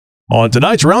On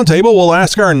tonight's Roundtable, we'll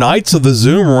ask our Knights of the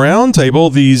Zoom Roundtable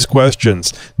these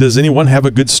questions. Does anyone have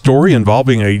a good story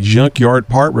involving a junkyard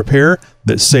part repair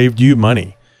that saved you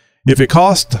money? If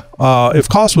cost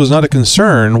was not a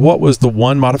concern, what was the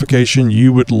one modification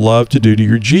you would love to do to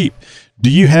your Jeep? Do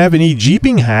you have any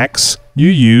Jeeping hacks you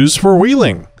use for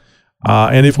wheeling?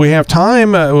 And if we have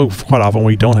time, quite often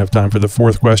we don't have time for the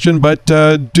fourth question, but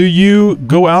do you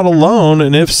go out alone?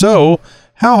 And if so,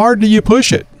 how hard do you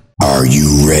push it? Are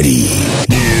you ready?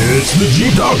 It's the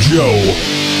Jeep Talk Show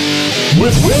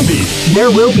with Wendy.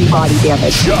 There will be body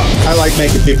damage. Chuck. I like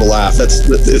making people laugh.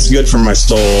 It's good for my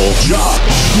soul. Josh.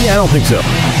 Yeah, I don't think so.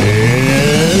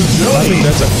 And Joey. I think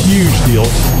that's a huge deal.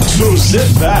 So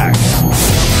sit back,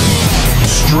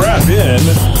 strap in,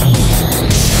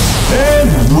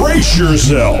 and brace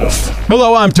yourself.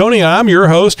 Hello, I'm Tony. I'm your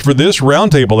host for this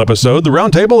Roundtable episode. The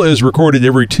Roundtable is recorded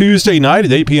every Tuesday night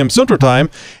at 8 p.m. Central Time,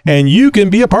 and you can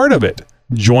be a part of it.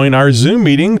 Join our Zoom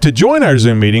meeting. To join our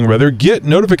Zoom meeting, get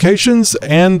notifications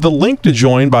and the link to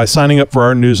join by signing up for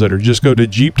our newsletter. Just go to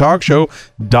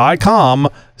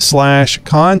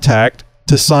jeeptalkshow.com/contact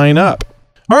to sign up.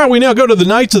 All right, we now go to the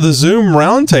Knights of the Zoom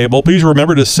Roundtable. Please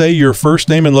remember to say your first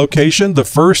name and location the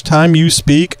first time you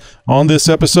speak on this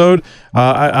episode.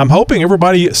 I'm hoping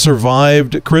everybody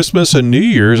survived Christmas and New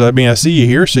Year's. I mean, I see you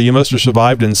here, so you must have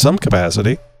survived in some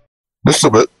capacity. Just a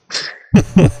bit.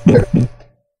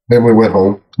 Then we went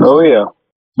home. Oh, yeah.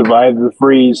 Survived the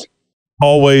freeze.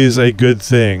 Always a good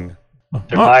thing.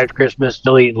 Survived Christmas,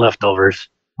 still eating leftovers.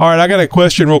 All right, I got a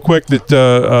question real quick that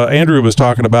Andrew was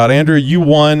talking about. Andrew, you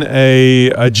won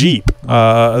a Jeep.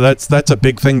 That's a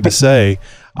big thing to say,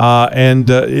 and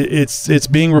it's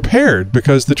being repaired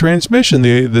because the transmission,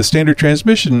 the standard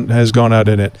transmission, has gone out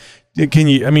in it. Can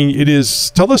you? I mean, it is.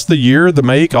 Tell us the year, the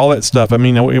make, all that stuff. I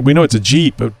mean, we know it's a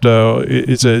Jeep, but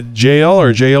it's a JL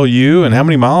or JLU, and how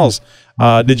many miles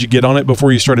did you get on it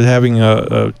before you started having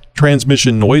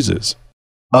transmission noises?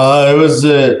 It's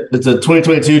a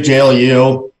 2022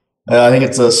 JLU. I think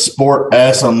it's a Sport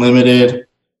S Unlimited.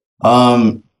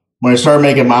 When I started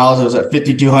making miles, it was at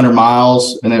 5,200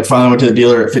 miles, and it finally went to the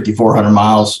dealer at 5,400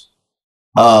 miles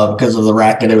because of the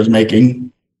racket it was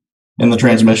making in the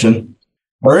transmission.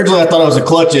 Originally, I thought it was a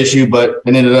clutch issue, but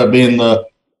it ended up being the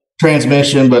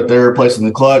transmission, but they're replacing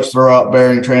the clutch, throw-out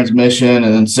bearing, transmission,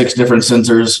 and then 6 different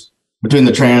sensors between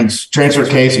the transfer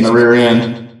case and the rear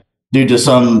end due to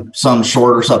some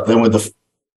short or something with the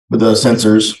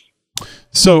sensors.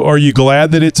 So are you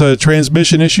glad that it's a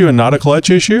transmission issue and not a clutch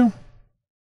issue?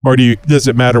 Or does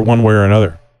it matter one way or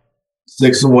another?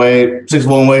 6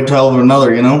 one way, 12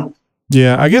 another, you know?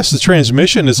 Yeah, I guess the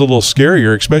transmission is a little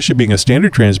scarier, especially being a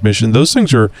standard transmission. Those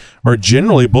things are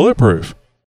generally bulletproof.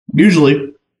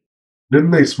 Usually.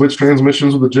 Didn't they switch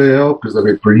transmissions with the JL? Because, I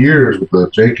mean, for years with the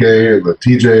JK and the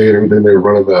TJ and everything, they were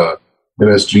running the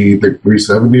NSG, I think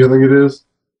 370, I think it is.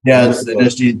 Yeah, it's the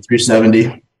NSG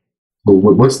 370. So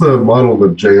what's the model of the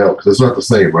JL? Because it's not the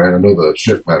same, right? I know the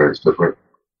shift pattern is different.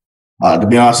 To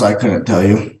be honest, I couldn't tell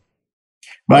you.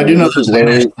 But I do know there's an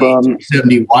NSG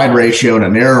 370 wide ratio and a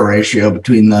narrow ratio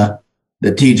between the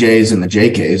TJs and the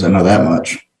JKs. I know that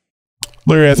much.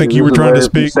 Larry, I think you were trying to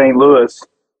speak. St. Louis.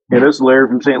 Yeah, this is Larry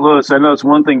from St. Louis. I know it's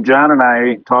one thing John and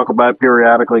I talk about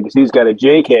periodically because he's got a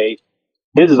JK.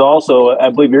 His is also,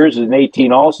 I believe yours is an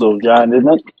 18 also, John, isn't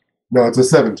it? No, it's a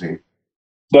 17.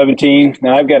 17.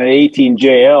 Now I've got an 18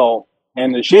 JL,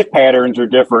 and the shift patterns are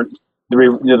different. The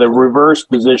reverse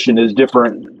position is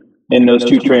different in those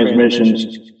two transmissions.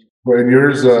 But in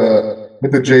yours, I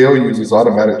think the JL uses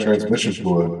automatic transmission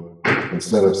fluid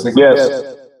instead of single. Yes.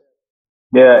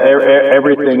 Yeah,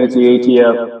 everything is the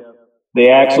ATF. The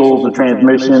axles, the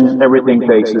transmission, everything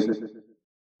takes it.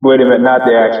 Wait a minute, not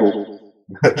the axles.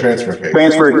 Transfer case.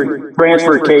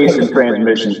 Transfer case and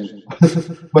transmission.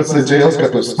 But the JL's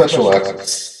got those special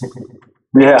axles.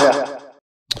 Yeah.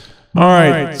 All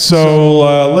right,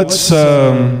 so let's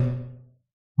go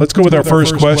with our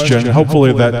first question.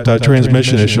 Hopefully that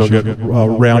transmission issue will get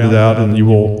rounded out, and you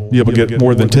will be able to get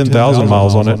more than 10,000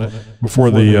 miles on it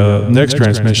before the next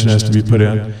transmission has to be put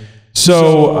in.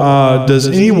 So, does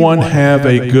anyone have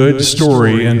a good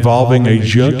story involving a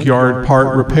junkyard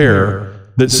part repair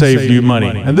that saved you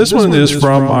money? And this one is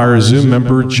from our Zoom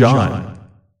member, John.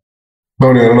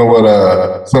 Tony, I don't know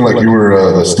what, sounded like you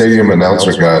were the stadium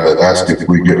announcer guy that asked if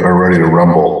we are ready to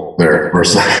rumble there for a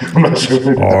second. I'm not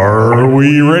sure. Are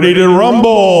we ready to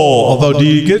rumble? Although, do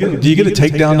you get a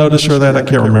takedown notice for that? I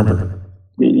can't remember.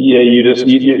 Yeah, you're going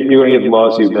to get the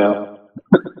lawsuit now.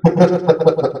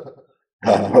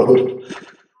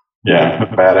 Yeah,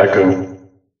 bad echo.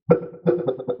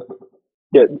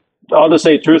 Yeah, I'll just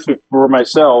say truthfully for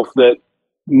myself that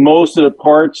most of the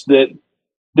parts that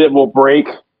that will break,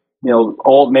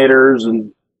 alternators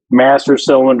and master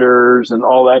cylinders and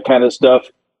all that kind of stuff,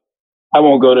 I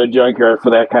won't go to a junkyard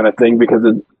for that kind of thing because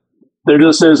there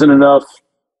just isn't enough.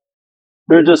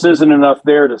 There just isn't enough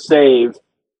there to save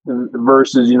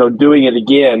versus, doing it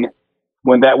again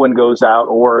when that one goes out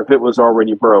or if it was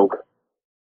already broke.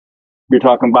 If you're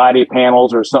talking body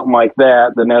panels or something like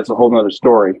that, then that's a whole nother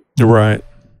story. Right.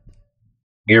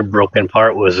 Your broken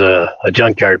part was a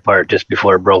junkyard part just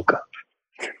before it broke.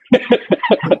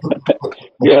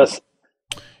 Yes.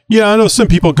 Yeah, I know some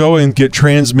people go and get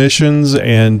transmissions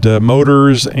and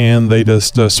motors, and they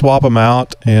just swap them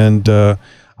out. And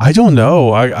I don't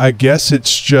know. I guess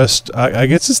it's just, I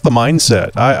guess it's the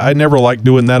mindset. I never like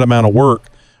doing that amount of work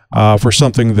for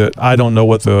something that I don't know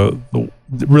what the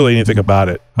really anything about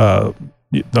it.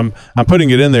 I'm putting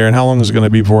it in there, and how long is it going to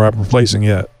be before I'm replacing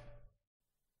it?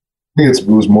 I think it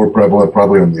was more prevalent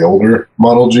probably in the older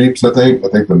model Jeeps, I think. I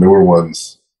think the newer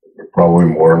ones are probably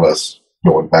more or less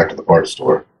going back to the parts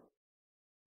store.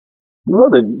 Well,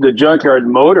 the junkyard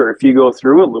motor, if you go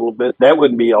through a little bit, that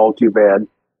wouldn't be all too bad.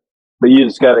 But you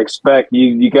just got to expect,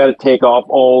 you got to take off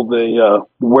all the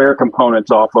wear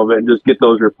components off of it and just get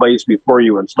those replaced before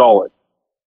you install it.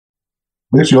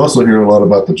 I guess you also hear a lot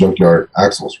about the junkyard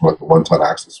axles from like the one-ton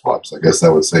axle swaps. I guess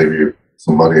that would save you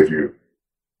some money if you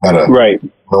had a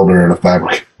welder and a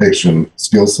fabrication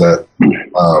skill set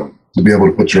to be able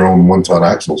to put your own one-ton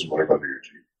axles running under your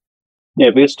Jeep. Yeah,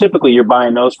 because typically you're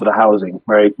buying those for the housing,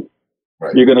 right?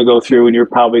 You're going to go through and you're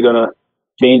probably going to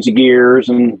change the gears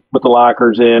and put the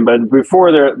lockers in. But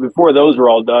before those are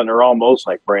all done, they're almost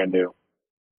like brand new.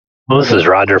 Well, this is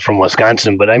Roger from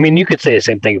Wisconsin, but I mean, you could say the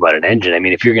same thing about an engine. I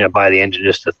mean, if you're going to buy the engine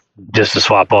just to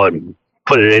swap out and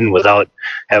put it in without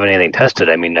having anything tested,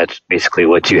 I mean, that's basically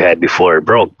what you had before it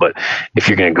broke. But if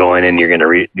you're going to go in and you're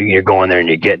going there and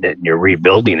you're getting it and you're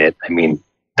rebuilding it, I mean,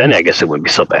 then I guess it wouldn't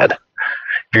be so bad.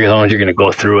 As long as you're going to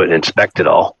go through it and inspect it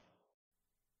all.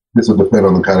 This will depend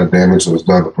on the kind of damage that was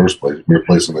done in the first place. If you're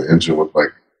replacing the engine with like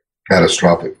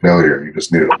catastrophic failure and you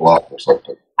just needed a block or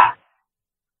something.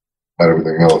 Not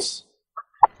everything else.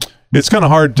 It's kind of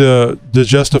hard to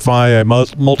justify a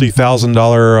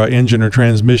multi-$1,000 engine or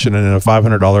transmission in a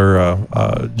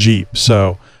 $500 Jeep.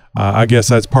 So I guess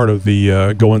that's part of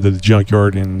the going to the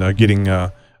junkyard and getting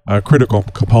critical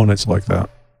components like that.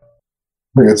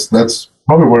 I think that's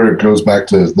probably where it goes back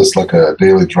to, is this like a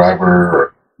daily driver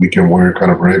or weekend warrior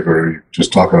kind of rig, or are you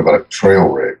just talking about a trail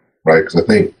rig, right? Because I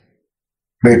think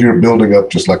if you're building up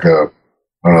just like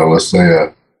let's say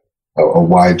a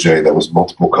YJ that was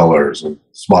multiple colors and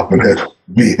swapping in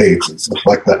V8s and stuff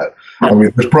like that. I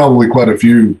mean, there's probably quite a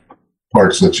few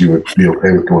parts that you would be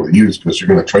okay with going to use because you're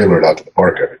going to trailer it out to the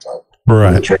park every time.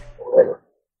 Right.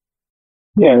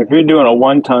 Yeah, and if you're doing a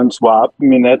one-ton swap, I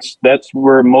mean, that's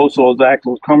where most of those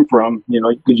axles come from,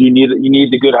 because you need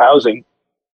the good housing.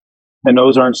 And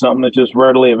those aren't something that's just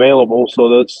readily available.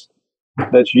 So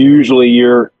that's usually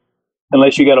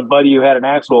unless you got a buddy who had an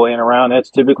axle laying around, that's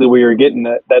typically where you're getting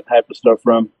that type of stuff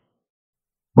from.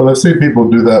 Well, I've seen people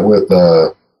do that with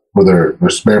their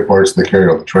spare parts they carry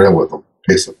on the trail with them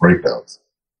in case of breakdowns.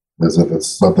 As if it's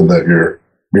something that you're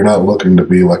not looking to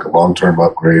be like a long-term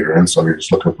upgrade or install, you're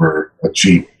just looking for a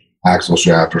cheap axle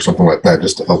shaft or something like that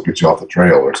just to help get you off the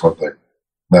trail or something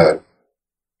that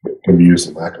can be used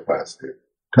in that capacity.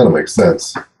 Kind of makes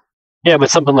sense. Yeah, but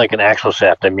something like an axle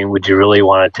shaft, I mean, would you really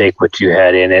want to take what you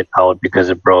had in it out because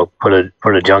it broke, put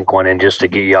a junk one in just to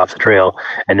get you off the trail,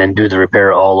 and then do the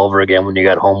repair all over again when you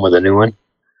got home with a new one?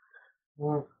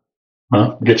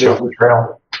 Get you off the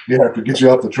trail. Yeah, to get you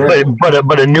off the trail.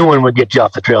 But a new one would get you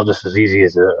off the trail just as easy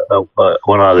as a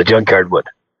one out of the junkyard would.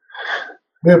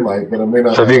 It might, but it may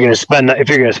not. So if you're going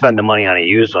to spend the money on a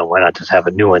used one, why not just have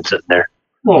a new one sitting there?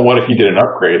 Well, what if you did an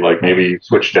upgrade? Like maybe you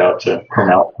switched out to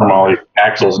chromoly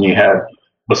axles and you had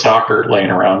the stocker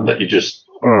laying around that you just.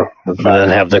 Then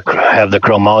have the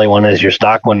chromoly one as your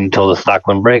stock one until the stock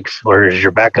one breaks, or as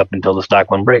your backup until the stock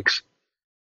one breaks.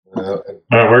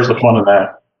 Where's the fun of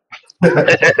that?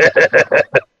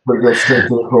 We're going straight to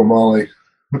the chromoly.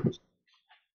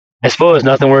 I suppose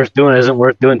nothing worth doing isn't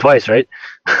worth doing twice, right?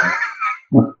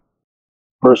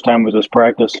 First time was just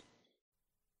practice.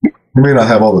 You may not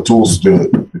have all the tools to do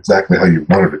it exactly how you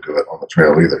wanted to do it on the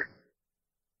trail either.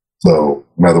 So,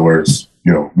 in other words,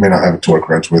 you may not have a torque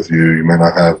wrench with you. You may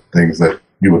not have things that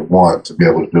you would want to be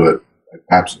able to do it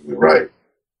absolutely right.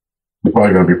 You're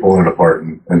probably going to be pulling it apart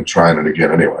and trying it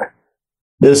again anyway.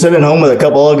 Just sitting home with a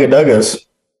couple of Ugga-Duggas.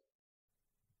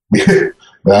 Yeah,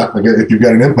 if you've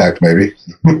got an impact, maybe.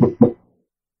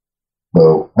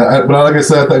 So, but like I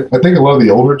said, I think a lot of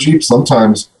the older Jeeps,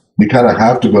 sometimes you kind of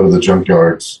have to go to the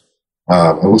junkyards.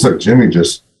 It looks like Jimmy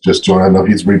just just joined. I know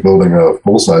he's rebuilding a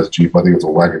full-size Jeep. I think it's a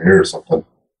Wagoneer or something.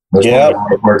 There's a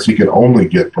lot of parts he can only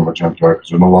get from a junkyard because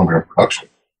they're no longer in production.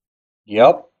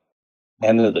 Yep.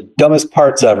 And they're the dumbest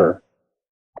parts ever.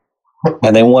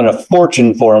 And they want a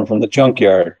fortune for them from the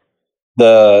junkyard.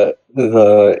 The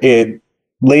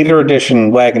later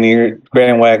edition Wagoneer,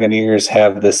 Grand Wagoneers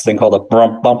have this thing called a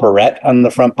bumperette on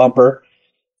the front bumper,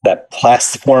 that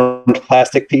formed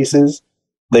plastic pieces.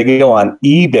 They go on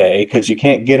eBay because you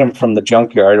can't get them from the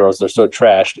junkyard or else they're so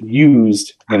trashed,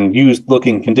 used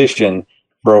looking condition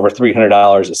for over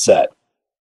 $300 a set.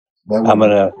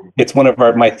 It's one of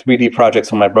my 3D projects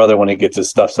for my brother when he gets his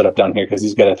stuff set up down here because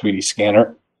he's got a 3D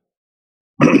scanner.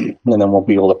 And then we'll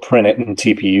be able to print it in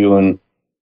TPU, and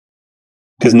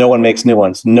because no one makes new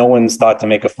ones. No one's thought to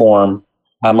make a form.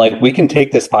 I'm like, we can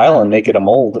take this file and make it a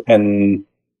mold. And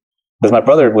because my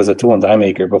brother was a tool and die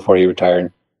maker before he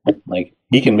retired, like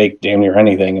he can make damn near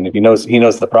anything. And if he knows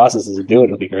the processes to do it,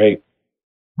 it'll be great.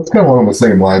 That's kind of along the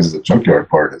same lines as the junkyard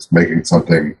part, is making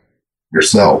something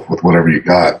yourself with whatever you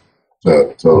got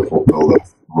to fulfill the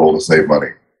role to save money.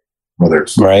 Whether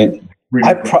it's right.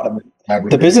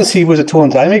 The business he was a tool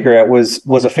and die maker at was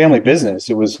a family business.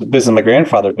 It was a business my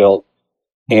grandfather built,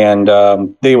 and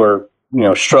they were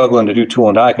struggling to do tool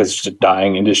and die because it's just a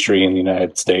dying industry in the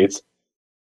United States.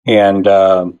 And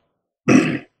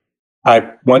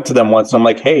I went to them once and I'm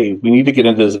like, hey, we need to get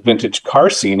into this vintage car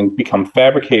scene and become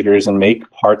fabricators and make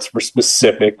parts for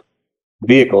specific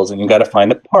vehicles. And you got to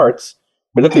find the parts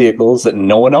for the vehicles that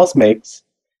no one else makes.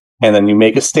 And then you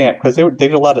make a stamp, because they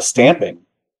did a lot of stamping.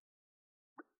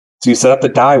 So you set up the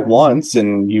die once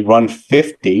and you run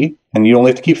 50, and you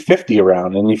only have to keep 50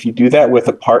 around. And if you do that with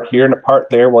a part here and a part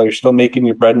there while you're still making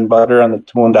your bread and butter on the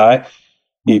tool and die,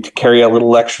 you carry a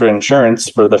little extra insurance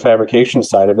for the fabrication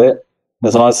side of it.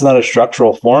 As long as it's not a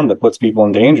structural form that puts people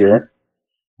in danger.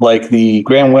 Like the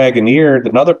Grand Wagoneer,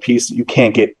 another piece that you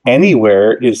can't get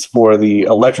anywhere is for the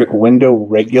electric window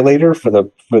regulator for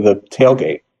the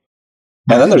tailgate.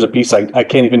 And then there's a piece I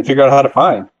can't even figure out how to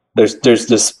find. There's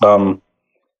this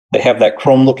they have that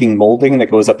chrome looking molding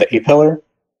that goes up the A-pillar.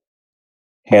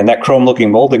 And that chrome looking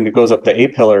molding that goes up the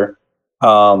A-pillar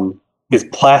is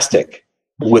plastic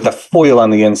with a foil on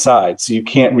the inside. So you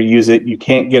can't reuse it. You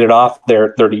can't get it off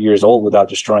there 30 years old without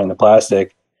destroying the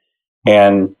plastic.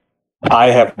 And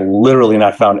I have literally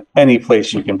not found any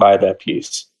place you can buy that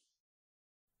piece.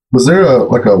 Was there a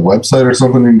website or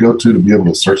something you can go to be able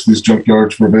to search these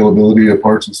junkyards for availability of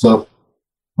parts and stuff?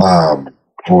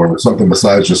 Or something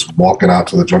besides just walking out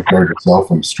to the junkyard yourself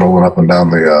and strolling up and down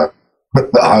the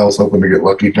aisles hoping to get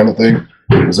lucky kind of thing?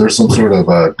 Is there some sort of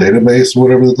database or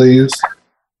whatever that they use?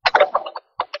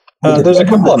 There's a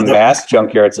couple of mass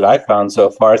junkyards that I've found so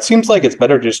far. It seems like it's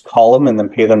better just call them and then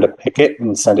pay them to pick it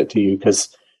and send it to you,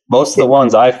 because most of the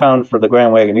ones I found for the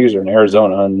Grand Wagoneers are in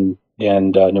Arizona and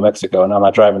New Mexico, and I'm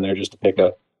not driving there just to pick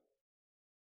a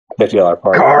 $50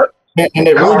 part.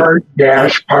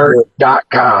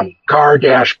 Car-part.com.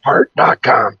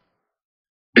 Car-part.com.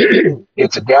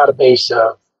 It's a database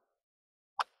of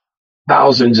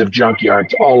thousands of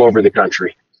junkyards all over the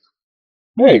country.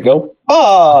 There you go.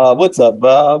 Bob, what's up,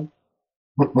 Bob?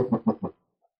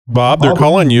 Bob, they're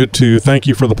calling you to thank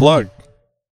you for the plug.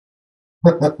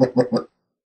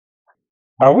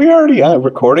 Are we already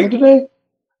recording today?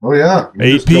 Oh, yeah.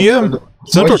 8 p.m.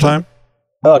 Central Time.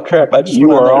 Oh, crap.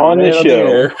 You are on the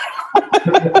show.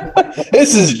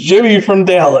 This is Jimmy from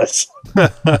Dallas.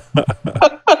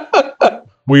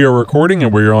 We are recording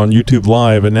and we're on YouTube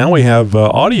Live, and now we have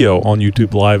audio on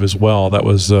YouTube Live as well. That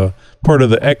was part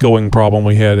of the echoing problem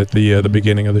we had at the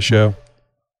beginning of the show.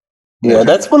 Yeah,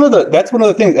 that's one of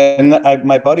the things. And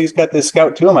my buddy's got this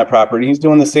Scout 2 on my property. He's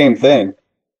doing the same thing.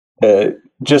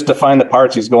 Just to find the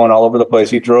parts, he's going all over the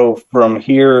place. He drove from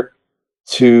here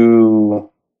to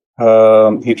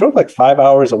he drove like 5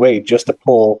 hours away just to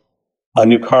pull a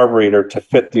new carburetor to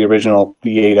fit the original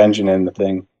V8 engine in the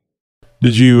thing.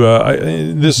 Did you,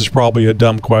 this is probably a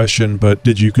dumb question, but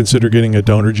did you consider getting a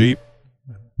donor Jeep,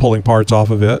 pulling parts off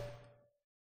of it?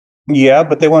 Yeah,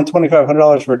 but they want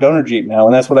 $2,500 for a donor Jeep now,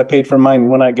 and that's what I paid for mine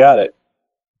when I got it.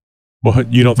 Well,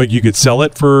 you don't think you could sell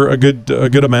it for a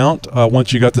good amount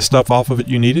once you got the stuff off of it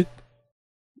you needed?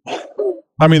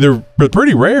 I mean, they're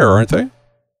pretty rare, aren't they?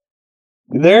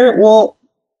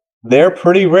 They're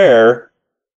pretty rare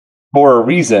for a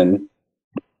reason,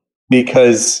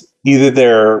 because either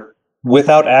they're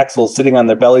without axles sitting on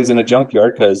their bellies in a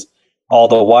junkyard, because all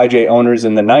the YJ owners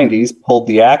in the 90s pulled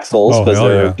the axles because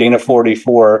they're Dana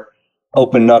 44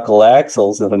 open knuckle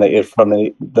axles from the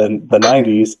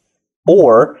 90s,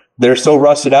 or they're so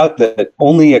rusted out that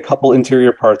only a couple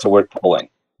interior parts are worth pulling.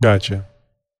 Gotcha.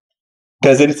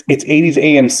 Because it's 80s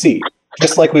AMC.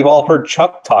 Just like we've all heard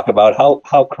Chuck talk about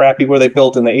how crappy were they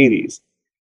built in the 80s.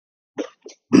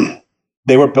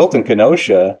 They were built in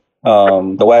Kenosha.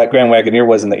 The Grand Wagoneer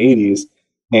was in the 80s,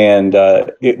 and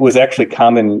it was actually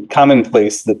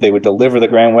commonplace that they would deliver the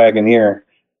Grand Wagoneer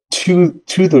to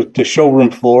the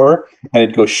showroom floor, and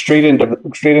it'd go straight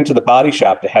into the body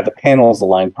shop to have the panels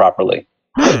aligned properly.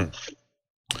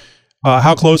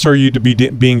 How close are you to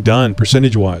being done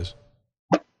percentage-wise?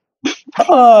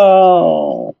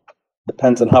 Oh,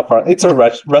 depends on how far. It's a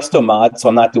resto mod, so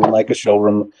I'm not doing like a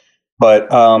showroom. But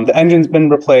the engine's been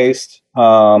replaced.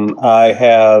 I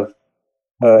have,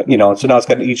 so now it's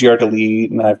got an EGR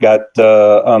delete, and I've got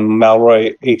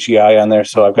Malroy HEI on there,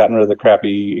 so I've gotten rid of the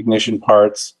crappy ignition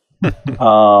parts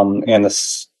and the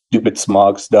stupid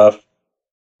smog stuff.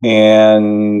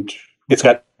 And it's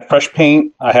got fresh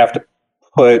paint. I have to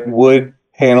put wood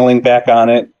paneling back on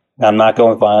it. I'm not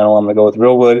going vinyl. I'm going to go with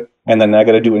real wood. And then I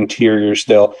got to do interior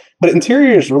still. But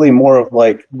interior is really more of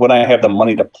like when I have the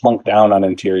money to plunk down on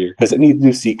interior, because it needs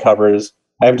new seat covers.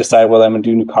 I haven't decided whether I'm going to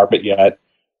do new carpet yet.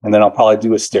 And then I'll probably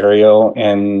do a stereo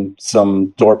and some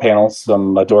door panels,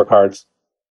 some door cards.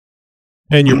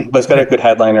 But it's got a good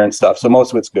headliner and stuff, so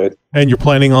most of it's good. And you're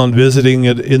planning on visiting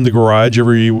it in the garage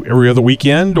every other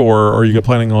weekend, or are you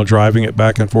planning on driving it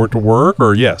back and forth to work,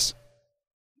 or yes?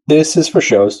 This is for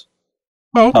shows.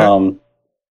 Oh, okay.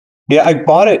 Yeah, I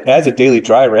bought it as a daily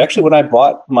driver. Actually, when I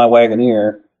bought my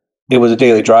Wagoneer, it was a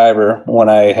daily driver when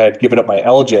I had given up my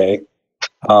LJ,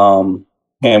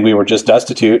 and we were just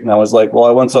destitute. And I was like, well,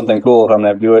 I want something cool if I'm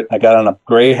going to do it. I got on a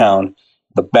Greyhound,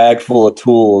 the bag full of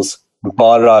tools, and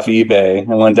bought it off eBay,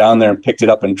 and went down there and picked it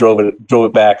up and drove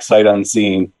it back sight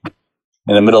unseen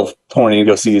in the middle of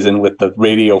tornado season with the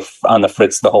radio on the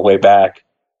fritz the whole way back.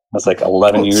 That's like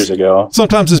 11 years ago.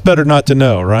 Sometimes it's better not to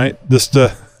know, right? Just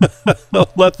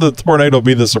let the tornado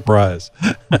be the surprise.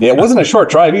 Yeah, it wasn't a short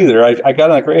drive either. I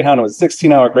got on a Greyhound. It was a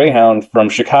 16-hour Greyhound from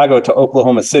Chicago to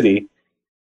Oklahoma City.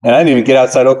 And I didn't even get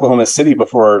outside Oklahoma City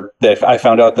before I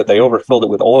found out that they overfilled it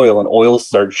with oil, and oil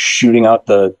started shooting out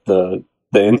the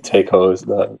intake hose,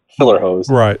 the filler hose.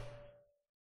 Right.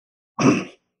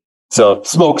 So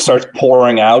smoke starts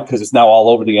pouring out because it's now all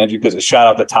over the engine because it shot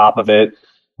out the top of it.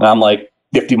 And I'm like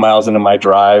 50 miles into my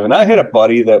drive, and I had a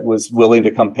buddy that was willing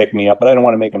to come pick me up, but I didn't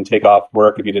want to make him take off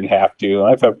work if he didn't have to.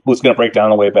 And if I was going to break down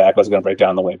on the way back, I was going to break down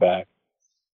on the way back.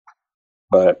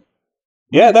 But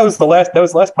yeah, that was the last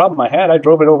problem I had. I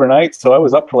drove it overnight, so I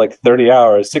was up for like 30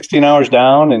 hours, 16 hours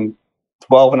down and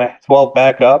 12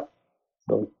 back up.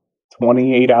 So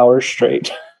 28 hours straight.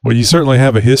 Well, you certainly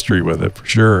have a history with it for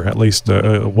sure, at least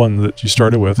one that you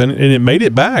started with. And it made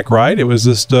it back, right? It was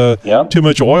just too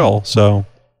much oil, so...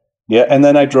 Yeah, and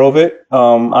then I drove it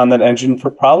on that engine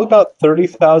for probably about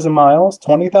 30,000 miles,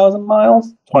 20,000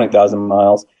 miles,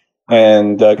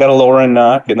 and got a lower end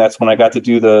knock, and that's when I got to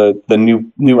do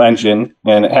the new engine.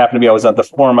 And it happened to be I was at the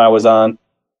forum I was on.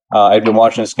 I'd been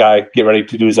watching this guy get ready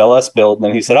to do his LS build, and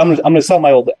then he said, "I'm going to sell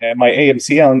my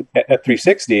AMC on at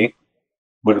 360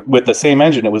 with the same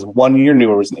engine. It was 1 year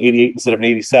newer. It was an 88 instead of an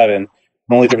 87.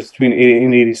 The only difference between 88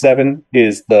 and 87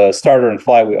 is the starter and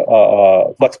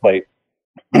flywheel flex plate."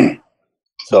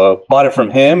 So I bought it from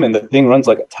him, and the thing runs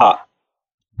like a top.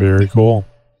 Very cool.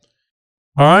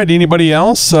 All right. Anybody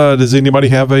else? Does anybody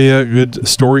have a good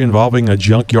story involving a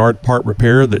junkyard part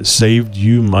repair that saved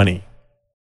you money?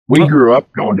 We grew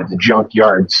up going to the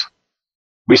junkyards.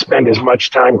 We spent as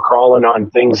much time crawling on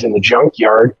things in the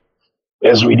junkyard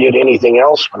as we did anything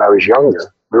else when I was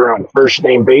younger. We were on first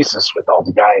name basis with all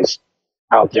the guys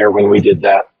out there when we did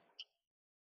that.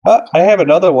 I have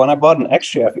another one. I bought an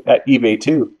extra at eBay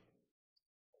too,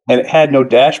 and it had no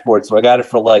dashboard, so I got it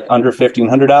for like under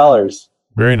 $1,500.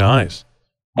 Very nice.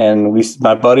 And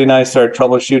my buddy and I started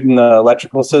troubleshooting the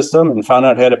electrical system and found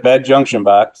out it had a bad junction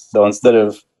box. So instead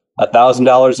of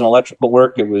 $1,000 in electrical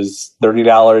work, it was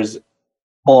 $30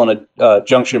 pulling a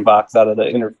junction box out of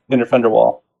the inner fender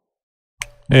wall.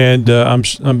 And I'm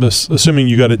assuming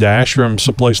you got a dash from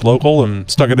someplace local and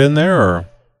stuck it in there, or?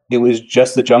 It was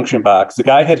just the junction box. The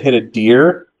guy had hit a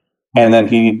deer, and then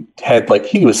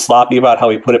he was sloppy about how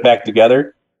he put it back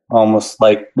together. Almost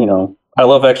like, I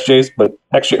love XJs, but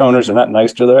XJ owners are not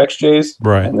nice to their XJs.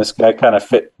 Right. And this guy kind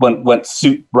of went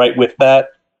suit right with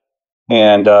that.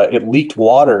 And it leaked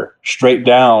water straight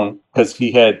down because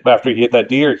after he hit that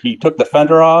deer, he took the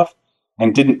fender off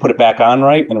and didn't put it back on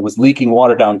right, and it was leaking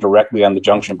water down directly on the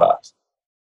junction box.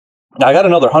 Now, I got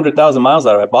another 100,000 miles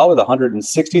out of it. I bought with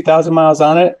 160,000 miles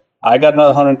on it. I got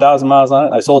another 100,000 miles on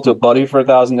it. I sold it to a buddy for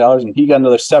 $1,000, and he got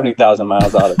another 70,000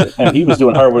 miles out of it. And he was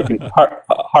doing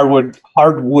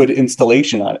hardwood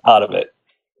installation out of it.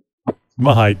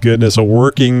 My goodness, a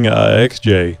working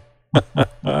XJ.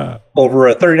 over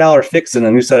a $30 fix and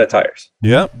a new set of tires.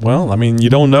 Yeah, well, I mean, you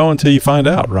don't know until you find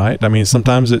out, right? I mean,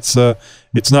 sometimes it's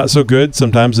not so good,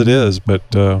 sometimes it is, but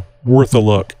worth a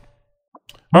look.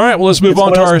 All right, well, let's move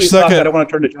on to our second. I don't want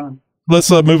to turn to John.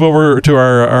 Let's move over to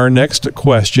our next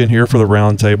question here for the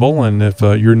roundtable. And if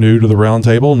you're new to the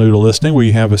roundtable, new to listening,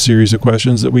 we have a series of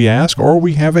questions that we ask, or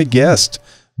we have a guest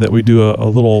that we do a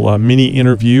little mini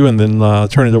interview and then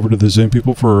turn it over to the Zoom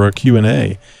people for a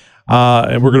Q&A.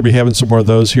 And we're going to be having some more of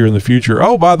those here in the future.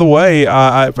 Oh, by the way,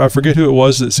 I forget who it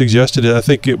was that suggested it. I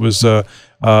think it was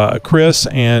Chris,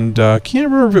 and can't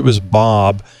remember if it was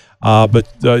Bob, but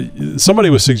somebody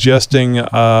was suggesting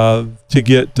to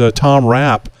get Tom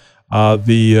Rapp,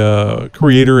 the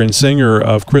creator and singer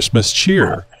of Christmas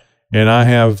Cheer. And I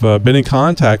have been in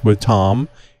contact with Tom,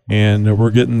 and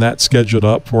we're getting that scheduled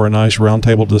up for a nice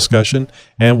roundtable discussion.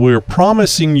 And we're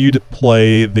promising you to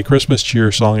play the Christmas Cheer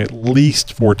song at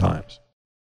least 4 times.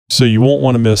 So you won't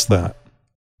want to miss that.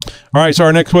 All right, so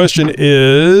our next question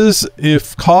is,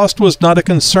 if cost was not a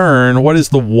concern, what is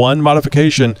the one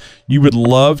modification you would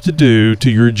love to do to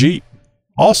your Jeep?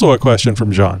 Also a question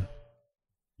from John.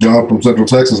 John from Central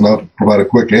Texas, and I'll provide a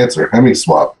quick answer. Hemi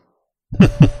swap.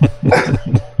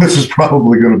 This is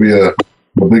probably going to be a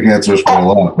big answer for a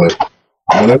lot, but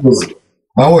I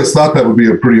always thought that would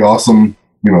be a pretty awesome,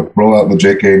 roll out in the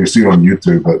JK, and you see it on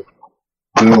YouTube, but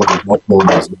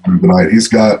tonight he's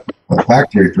got a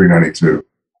factory 392,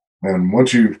 and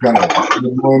once you've kind of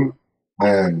one,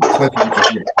 and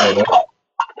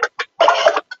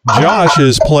Josh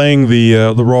is playing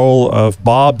the role of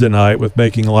Bob tonight with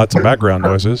making lots of background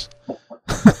noises.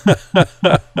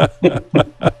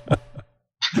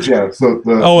 Yeah. So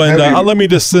let me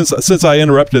just since I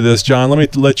interrupted this, John, let me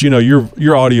let you know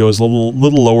your audio is a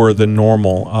little lower than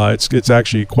normal. It's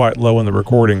actually quite low in the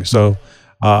recording, so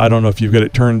I don't know if you've got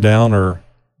it turned down or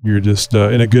you're just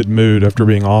in a good mood after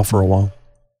being off for a while.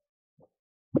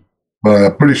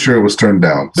 I'm pretty sure it was turned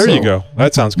down. There you go.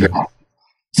 That sounds good. Yeah.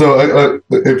 So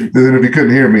if you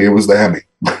couldn't hear me, it was the Hemi.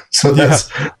 So that's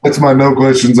my no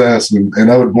questions asked, and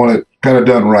I would want it kind of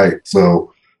done right.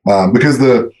 So because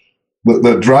the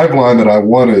drive line that I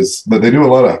want is that they do a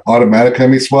lot of automatic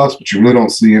Hemi swaps, but you really don't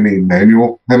see any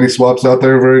manual Hemi swaps out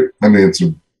there. It's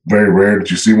very rare that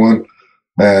you see one,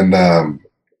 and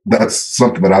that's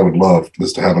something that I would love,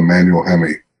 is to have a manual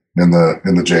Hemi in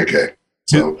the JK.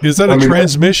 So, is that a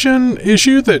transmission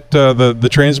issue that the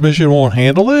transmission won't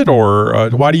handle it, or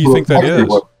why do you think that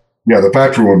is? Yeah, the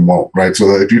factory one won't, right?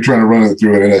 So if you're trying to run it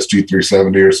through an NSG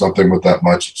 370 or something with that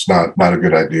much, it's not a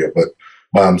good idea. But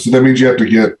so that means you have to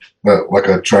get like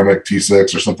a Trimec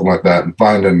T6 or something like that, and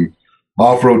find an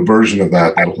off-road version of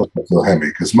that that'll hook up to the Hemi,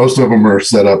 because most of them are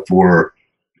set up for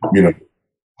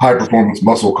high-performance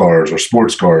muscle cars or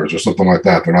sports cars or something like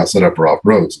that. They're not set up for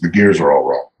off-road, so the gears are all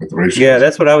wrong with the ratio. Yeah,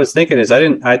 that's what I was thinking.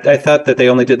 I thought that they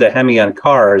only did the Hemi on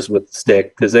cars with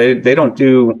stick, because they don't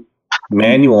do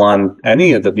manual on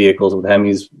any of the vehicles with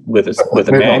Hemis with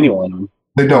a manual in them.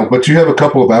 They don't, but you have a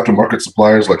couple of aftermarket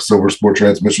suppliers like Silver Sport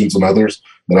Transmissions and others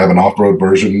that have an off-road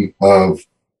version of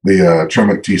the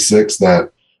Tremec T6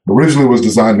 that originally was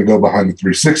designed to go behind the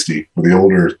 360 for the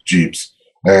older Jeeps.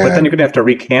 But then you're gonna have to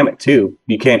recam it too.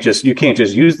 You can't just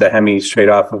use the Hemi straight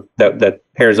off of that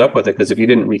pairs up with it, because if you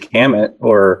didn't recam it,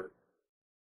 or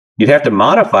you'd have to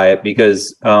modify it,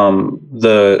 because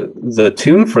the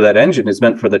tune for that engine is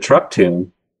meant for the truck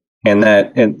tune, and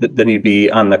then you'd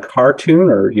be on the car tune,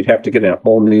 or you'd have to get a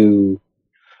whole new.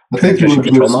 I think you would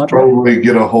just probably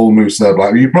get a whole new set.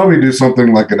 You probably do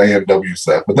something like an AMW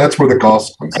set, but that's where the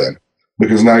cost comes in,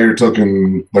 because now you're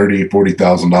talking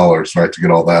 $30,000-$40,000, right, to get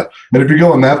all that. And if you're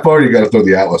going that far, you got to throw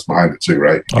the Atlas behind it too,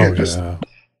 right?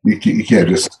 You can't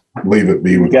just leave it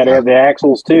be. You got to have the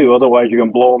axles too, otherwise you're going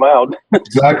to blow them out.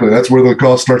 Exactly, that's where the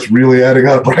cost starts really adding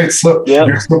up, right? So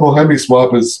your simple Hemi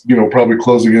swap is probably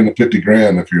closing in at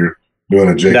 $50,000 if you're doing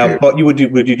a JK. Now, but would you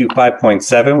do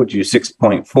 5.7? Would you do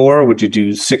 6.4? Would you do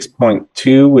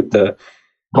 6.2 with the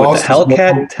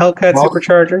Hellcat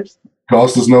superchargers?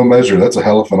 Cost is no measure. That's a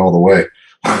elephant all the way.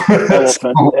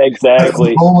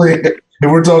 Exactly. If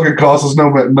we're talking cost is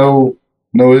no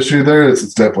issue there,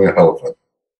 it's definitely a elephant.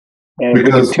 And if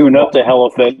we can tune up the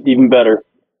elephant, even better.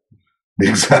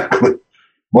 Exactly.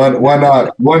 Why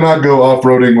not go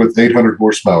off-roading with 800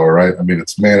 horsepower, right? I mean,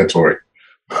 it's mandatory.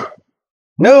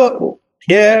 No.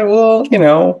 Yeah, well,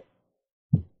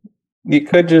 you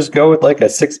could just go with like a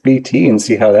 6BT and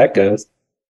see how that goes.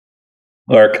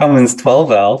 Or a Cummins 12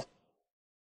 valve.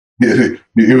 it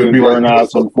would be burn like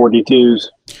out some 42s.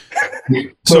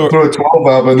 So throw a 12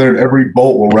 valve in there, and every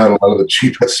bolt will rattle out of the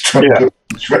cheapest truck. Yeah.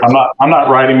 I'm not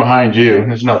riding behind you.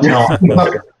 There's no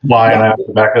telling flying out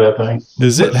the back of that thing.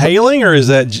 Is it hailing or is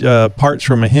that parts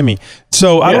from a Hemi?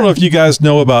 So I don't know if you guys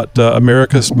know about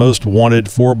America's Most Wanted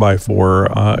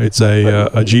 4x4. It's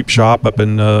a Jeep shop up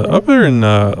there in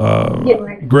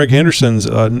Greg Henderson's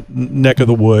neck of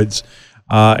the woods.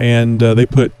 And they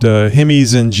put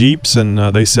Hemis in Jeeps, and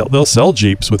they'll sell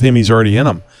Jeeps with Hemis already in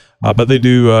them. But they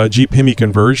do Jeep Hemi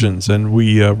conversions, and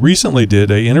we recently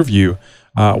did an interview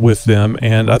with them,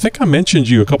 and I think I mentioned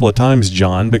you a couple of times,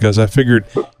 John, because I figured,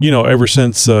 ever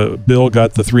since Bill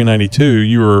got the 392,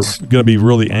 you were going to be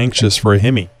really anxious for a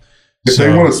Hemi. If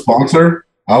they want to sponsor,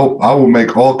 I will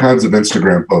make all kinds of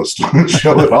Instagram posts and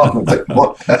show it off if they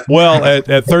want that. Well, at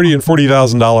 $30,000 and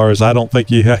 $40,000, I don't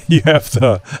think you have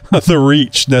the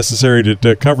reach necessary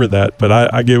to cover that.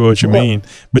 But I get what you mean.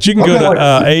 But you can go to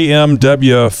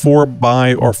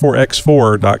AMW4x or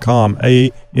 4x4.com,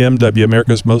 AMW,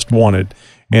 America's Most Wanted,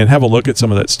 and have a look at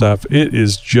some of that stuff. It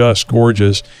is just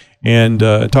gorgeous. And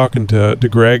talking to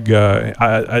Greg,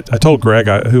 I told Greg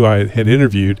who I had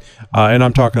interviewed, and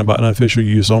I'm talking about unofficial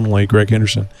use only, Greg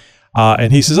Henderson.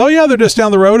 And he says, "Oh yeah, they're just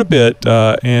down the road a bit."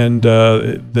 And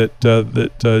I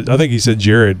think he said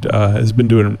Jared has been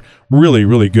doing really,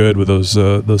 really good with those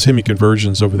Hemi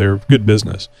conversions over there. Good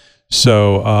business.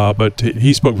 So, but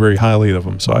he spoke very highly of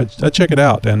them. So I check it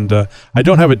out. And I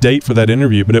don't have a date for that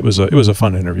interview, but it was a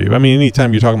fun interview. I mean,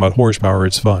 anytime you're talking about horsepower,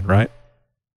 it's fun, right?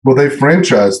 Well, they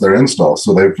franchise their installs,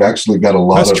 so they've actually got a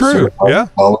lot That's true. Yeah.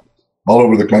 all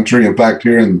over the country. In fact,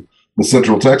 here in the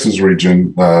Central Texas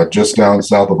region, just down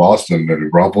south of Austin, in the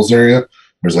Rumples area,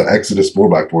 there's an Exodus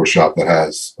 4x4 shop that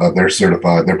has they're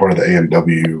certified. They're part of the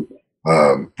AMW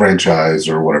franchise,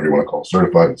 or whatever you want to call it,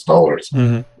 certified installers.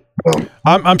 Mm-hmm.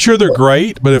 I'm sure they're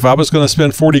great, but if I was going to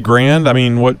spend $40,000, I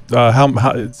mean,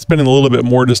 how spending a little bit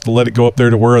more just to let it go up there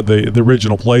to where the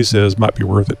original place is might be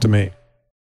worth it to me.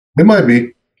 It might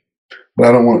be. But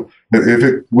I don't want. If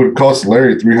it would cost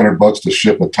Larry $300 to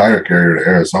ship a tire carrier to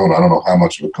Arizona, I don't know how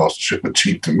much it would cost to ship a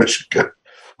Jeep to Michigan.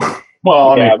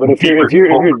 Well, yeah, but if you're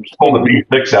pull the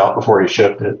V6 out before you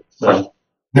shipped it. So.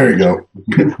 There you go.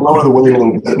 Lower the weight a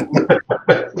little bit.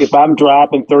 If I'm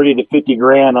dropping 30 to 50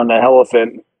 grand on the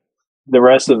Elephant, the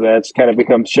rest of that's kind of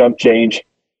becomes chump change.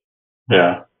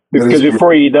 Yeah. Because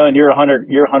before you're done, you're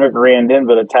 100 grand in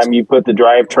by the time you put the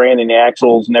drivetrain and the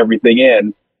axles and everything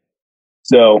in.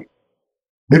 So.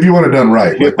 If you want it done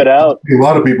right, ship it out. A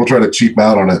lot of people try to cheap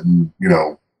out on it and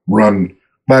run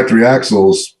factory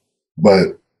axles,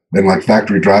 but then like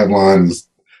factory drive lines.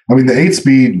 I mean, the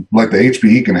 8-speed, like the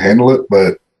HPE, can handle it,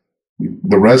 but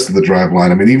the rest of the drive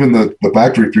line, I mean, even the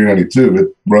factory 392, it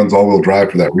runs all-wheel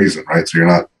drive for that reason, right? So you're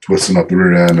not twisting up the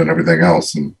rear end and everything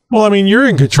else. And well, I mean, you're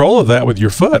in control of that with your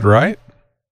foot, right?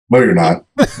 No, you're not.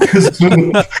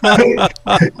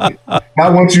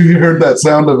 Not once you heard that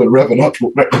sound of it revving up,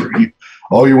 whatever.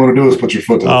 All you want to do is put your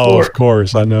foot to the floor. Of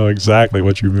course, I know exactly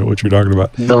what you're talking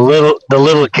about. The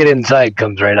little kid inside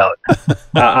comes right out.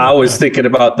 I was thinking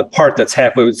about the part that's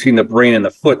halfway between the brain and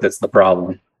the foot. That's the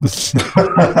problem.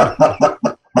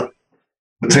 The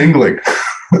tingling.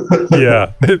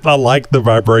 Yeah, I like the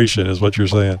vibration, is what you're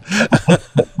saying.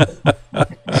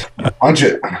 Punch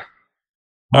it.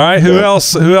 All right, who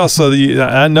else?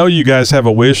 I know you guys have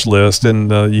a wish list,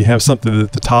 and you have something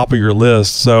at the top of your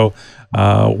list. So,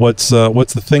 what's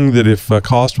the thing that if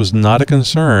cost was not a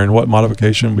concern, what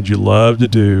modification would you love to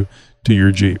do to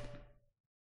your Jeep?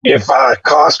 If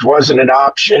cost wasn't an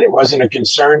option, it wasn't a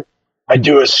concern, I'd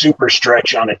do a super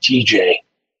stretch on a TJ.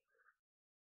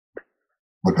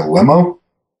 Like a limo?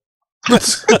 I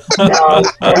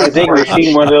think we've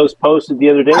seen one of those posted the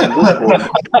other day.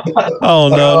 Oh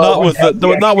no,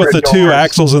 not with the two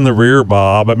axles in the rear,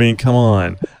 Bob. I mean, come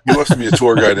on. He wants to be a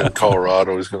tour guide in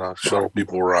Colorado. He's going to shuttle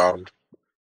people around.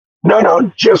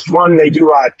 No, just one. They do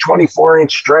a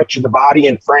 24-inch stretch of the body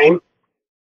and frame.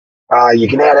 You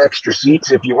can add extra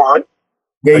seats if you want.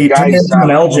 Yeah, you turn into an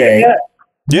LJ.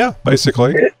 Yeah,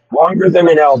 basically. Longer than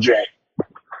an LJ.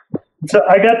 So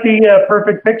I got the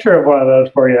perfect picture of one of those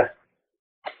for you.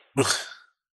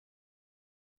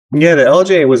 Yeah, the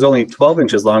LJ was only 12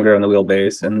 inches longer on the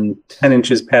wheelbase and 10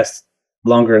 inches past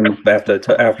longer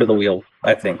after the wheel,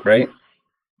 I think, right?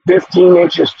 15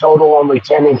 inches total, only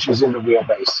 10 inches in the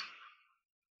wheelbase.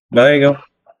 There you go.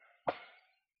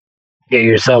 Get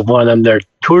yourself one of them their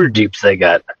tour Jeeps they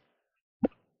got.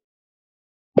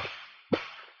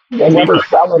 They never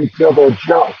sell them till they're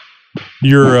junk.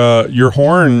 Your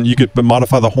horn, you could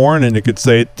modify the horn and it could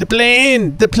say, the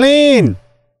plane.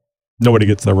 Nobody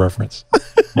gets the reference.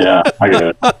 Yeah, I get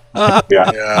it.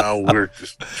 Yeah. Yeah, we're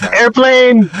just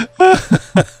Airplane.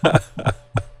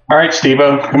 All right,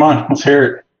 Steve-O, come on, let's hear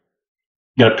it.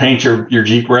 You got to paint your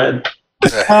Jeep red?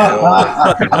 if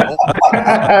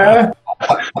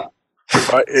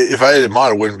I had a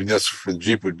mod, it wouldn't be necessary for the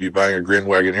Jeep. Would be buying a Grand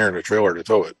Wagoneer and a trailer to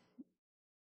tow it.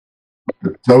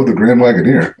 Tow the Grand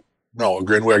Wagoneer. No, a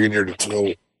Grand Wagoneer to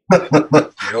tow.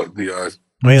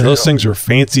 Man, those things are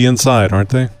fancy inside, aren't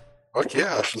they? Fuck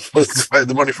yeah! If I had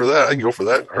the money for that, I can go for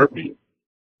that in a heartbeat.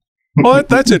 Well,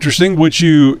 that's interesting. Would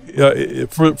you,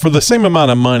 for the same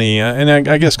amount of money, and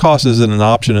I guess cost isn't an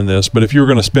option in this, but if you were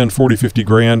going to spend 40, 50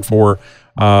 grand for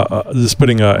just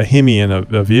putting a Hemi in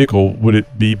a vehicle, would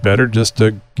it be better just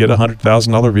to get a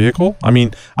 $100,000 vehicle? I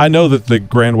mean, I know that the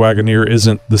Grand Wagoneer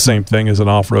isn't the same thing as an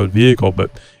off-road vehicle,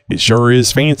 but it sure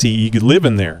is fancy. You could live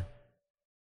in there.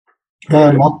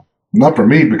 Not for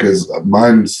me, because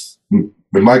mine's, in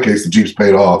my case, the Jeep's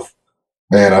paid off,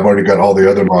 and I've already got all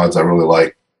the other mods I really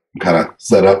like kind of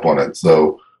set up on it.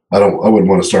 So I wouldn't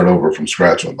want to start over from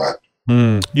scratch on that.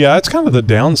 Yeah, that's kind of the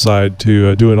downside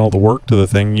to doing all the work to the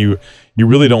thing. You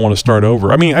really don't want to start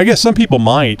over. I mean, I guess some people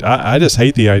might. I just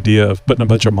hate the idea of putting a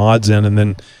bunch of mods in and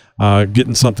then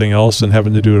getting something else and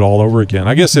having to do it all over again.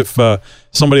 I guess if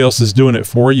somebody else is doing it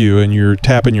for you and you're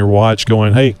tapping your watch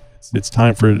going, hey, it's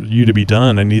time for you to be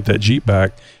done, I need that Jeep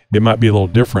back, it might be a little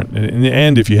different.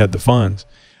 And if you had the funds.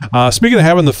 Speaking of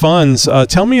having the funds,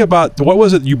 tell me about, what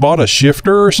was it? You bought a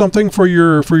shifter or something for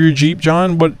your Jeep,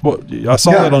 John? What I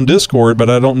saw that on Discord, but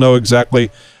I don't know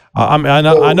exactly. I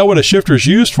know what a shifter is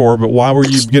used for, but why were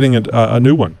you getting a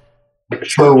new one?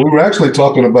 So we were actually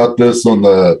talking about this on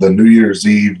the New Year's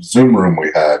Eve Zoom room we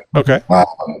had. Okay.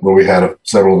 Where we had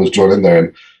several of us join in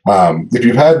there. And if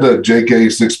you've had the JK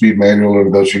 6-speed manual or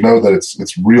those, you know that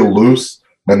it's real loose,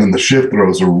 and then the shift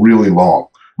throws are really long.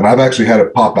 And I've actually had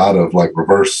it pop out of like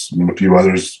reverse and a few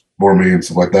others for me and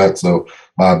stuff like that. So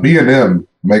B&M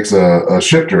makes a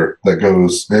shifter that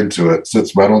goes into it,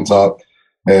 sits right on top,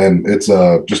 and it's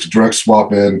just a direct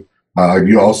swap in.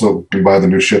 You also can buy the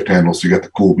new shift handle, so you got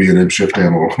the cool B&M shift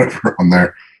handle or whatever on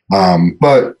there.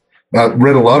 But I've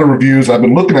read a lot of reviews. I've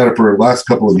been looking at it for the last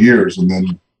couple of years, and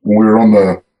then when we were on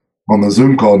the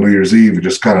Zoom call New Year's Eve, it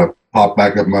just kind of popped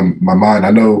back up in my mind.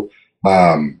 I know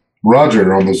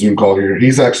Roger on the Zoom call here,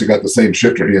 he's actually got the same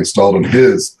shifter he installed in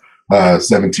his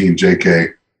 17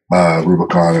 JK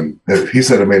Rubicon, and he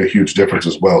said it made a huge difference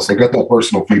as well. So I got that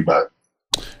personal feedback.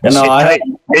 And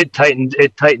it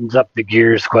tightens up the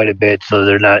gears quite a bit, so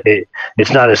they're not.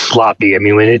 It's not as sloppy. I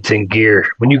mean, when it's in gear,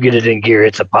 when you get it in gear,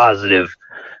 it's a positive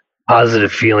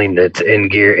feeling that's in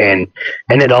gear, and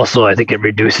it also, I think, it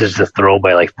reduces the throw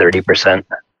by like 30%.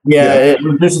 Yeah, it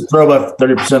reduces the throw by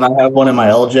 30%. I have one in my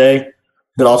LJ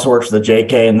that also works for the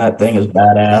JK, and that thing is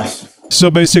badass. So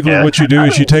basically, what you do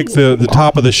is you take the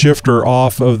top of the shifter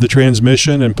off of the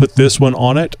transmission and put this one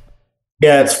on it.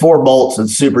 Yeah, it's 4 bolts.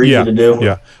 It's super easy to do.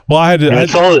 Yeah. Well, I had to.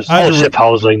 It's all ship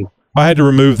housing. I had to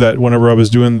remove that whenever I was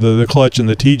doing the clutch and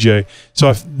the TJ.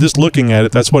 So just looking at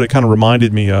it, that's what it kind of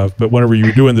reminded me of. But whenever you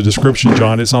were doing the description,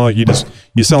 John, it sounded like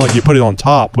you sound like you put it on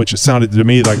top, which it sounded to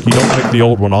me like you don't take the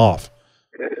old one off.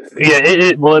 Yeah,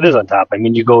 it is on top. I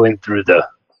mean, you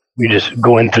just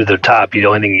go in through the top. The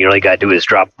only thing you really got to do is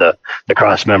drop the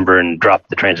cross member and drop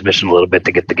the transmission a little bit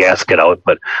to get the gasket out.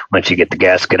 But once you get the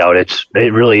gasket out, it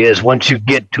really is. Once you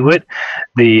get to it,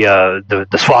 the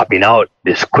swapping out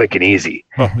is quick and easy.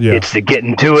 Oh, yeah. It's the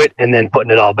getting to it and then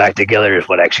putting it all back together is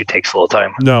what actually takes a little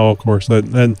time. No, of course.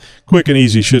 And quick and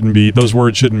easy shouldn't be, those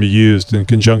words shouldn't be used in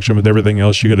conjunction with everything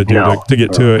else you got to do to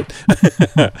get to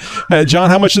it. John,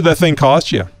 how much did that thing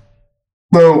cost you?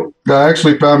 So I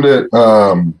actually found it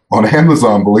on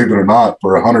Amazon, believe it or not,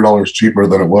 for $100 cheaper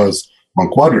than it was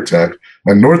on Quadratech.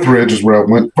 And Northridge is where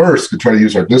I went first to try to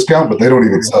use our discount, but they don't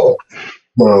even sell it.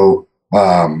 So,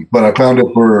 but I found it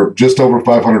for just over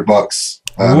 $500.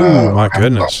 Oh my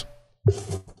goodness!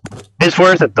 It's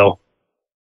worth it though.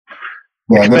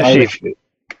 Yeah,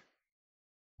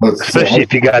 especially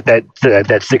if you got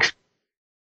that 6.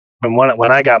 From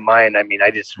when I got mine, I mean,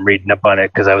 I did some reading up on it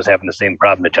because I was having the same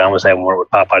problem that John was having where it would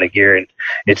pop out of gear, and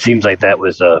it seems like that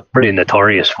was pretty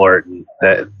notorious for it. And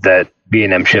that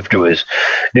B&M shifter was,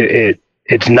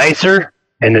 it's nicer,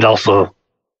 and it also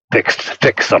fixed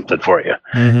something for you.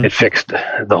 Mm-hmm. It fixed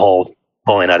the whole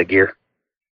falling out of gear.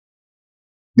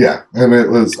 Yeah, and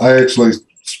I actually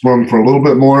swung for a little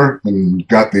bit more and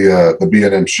got the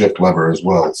B&M shift lever as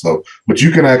well. So, but you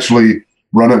can actually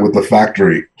run it with the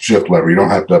factory shift lever. You don't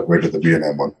have to upgrade to the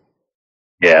B&M one.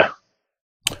 Yeah.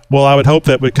 Well, I would hope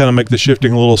that would kind of make the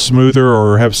shifting a little smoother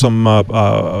or have some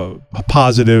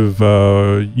positive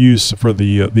use for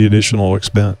the additional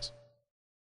expense.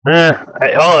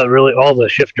 All the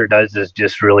shifter does is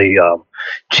just really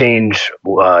change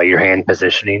your hand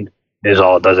positioning. Is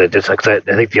all it does. It just like I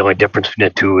think the only difference between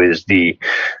the two is the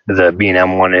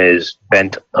B&M one is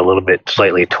bent a little bit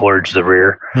slightly towards the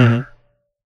rear. Mm-hmm.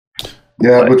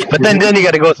 Yeah, but then you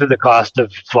got to go through the cost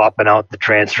of swapping out the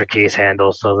transfer case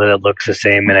handle so that it looks the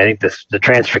same. And I think the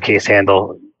transfer case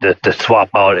handle the swap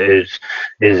out is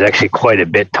actually quite a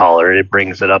bit taller. It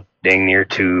brings it up dang near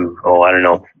to I don't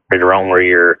know, right around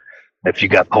where if you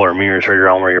got power mirrors, right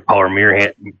around where your power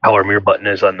mirror button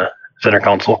is on the center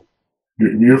console.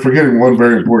 You're forgetting one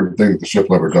very important thing that the shift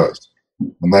lever does,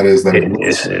 and that is that it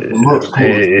looks cool.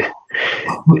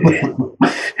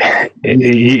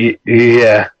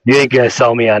 Yeah, you ain't gonna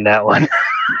sell me on that one.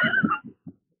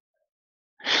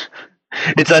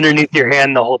 It's underneath your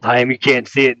hand the whole time. You can't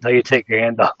see it until you take your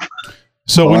hand off.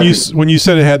 So when you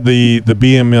said it had the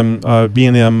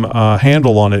B&M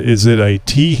handle on it, is it a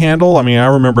T handle? I mean, I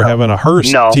remember having a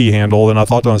Hearst T handle, and I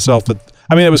thought to myself that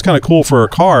it was kind of cool for a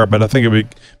car, but I think it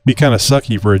would be kind of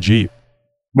sucky for a Jeep.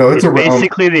 No, it's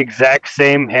basically the exact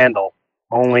same handle,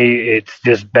 only it's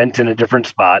just bent in a different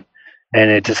spot,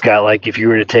 and it just got like if you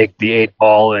were to take the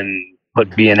 8-ball and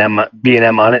put B&M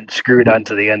on it and screw it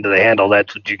onto the end of the handle,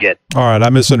 that's what you get. All right, I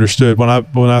misunderstood. When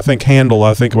I think handle,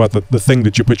 I think about the thing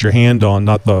that you put your hand on,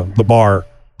 not the bar,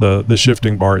 the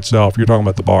shifting bar itself. You're talking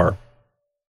about the bar.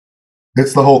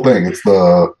 It's the whole thing. It's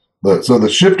so the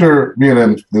shifter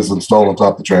B&M is installed on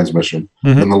top of the transmission,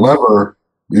 and the lever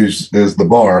is the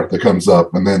bar that comes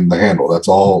up, and then the handle. That's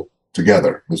all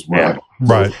together.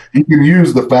 Right. You can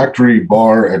use the factory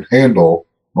bar and handle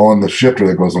on the shifter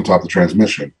that goes on top of the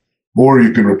transmission, or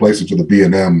you can replace it to the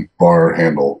B&M bar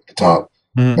handle at the top.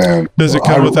 And does it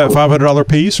come with that $500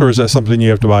 piece, or is that something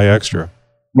you have to buy extra?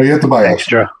 No, you have to buy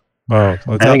extra. Oh,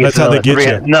 that's how they get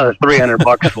you. Another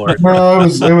 $300 for it. No,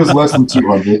 it was less than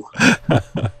 $200.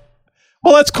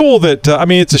 Well, that's cool. That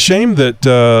it's a shame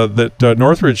that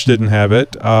Northridge didn't have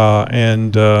it,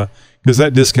 and because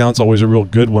that discount's always a real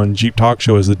good one. Jeep Talk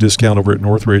Show is the discount over at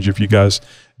Northridge. If you guys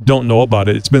don't know about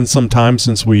it, it's been some time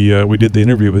since we did the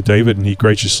interview with David, and he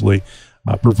graciously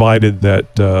provided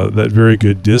that very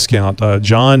good discount.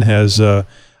 John has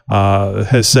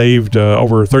saved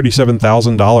over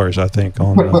 $37,000, I think,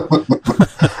 on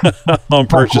on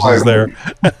purchases there.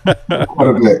 Quite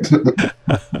a bit.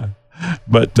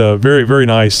 But very, very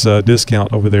nice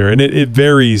discount over there, and it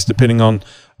varies depending on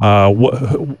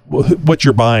what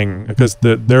you're buying, because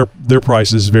their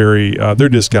prices vary, their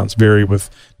discounts vary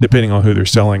depending on who they're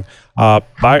selling. I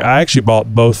actually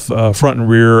bought both front and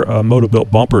rear Motobuilt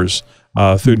bumpers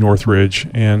through Northridge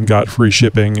and got free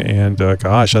shipping. And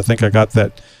gosh, I think I got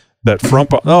that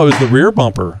front. It was the rear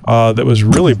bumper that was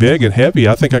really big and heavy.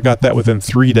 I think I got that within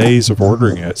 3 days of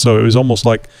ordering it. So it was almost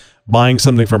like buying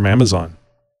something from Amazon.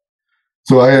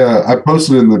 So I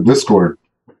posted in the Discord,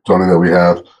 Tony, that we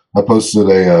have. I posted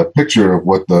a picture of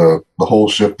what the whole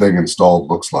shift thing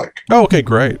installed looks like. Oh, okay,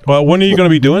 great. Well, when are you going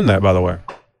to be doing that, by the way?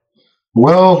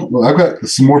 Well, I've got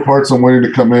some more parts I'm waiting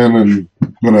to come in, and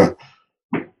I'm going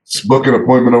to book an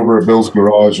appointment over at Bill's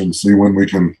Garage and see when we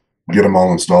can get them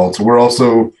all installed. So we're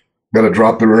also got to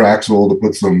drop the rear axle to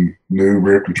put some new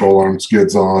rear control arm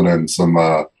skids on, and some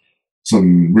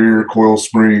rear coil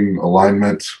spring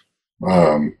alignment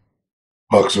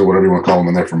pucks, or whatever you want to call them,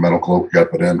 in there for metal cloak we got to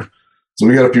put in. So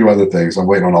we got a few other things. I'm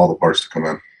waiting on all the parts to come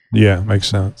in. Yeah, makes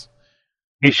sense.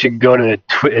 You should go to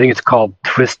I think it's called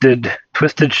Twisted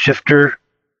Shifter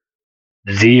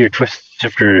Z, or Twisted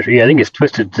Shifter. Yeah, I think it's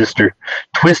Twisted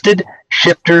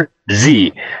Shifter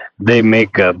Z. They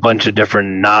make a bunch of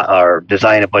different or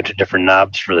design a bunch of different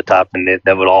knobs for the top, and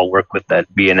that would all work with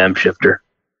that B&M shifter.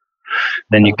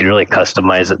 Then you can really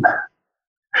customize it.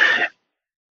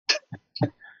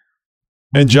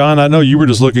 And John, I know you were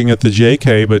just looking at the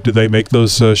JK, but do they make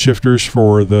those shifters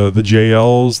for the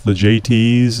JLs, the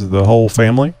JTs, the whole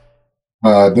family?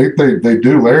 They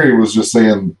do. Larry was just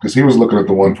saying, because he was looking at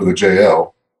the one for the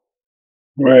JL.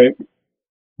 Right.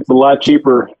 It's a lot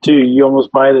cheaper too. You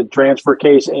almost buy the transfer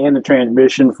case and the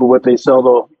transmission for what they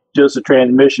sell just the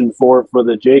transmission for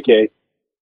the JK.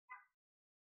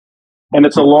 And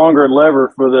it's a longer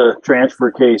lever for the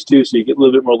transfer case too, so you get a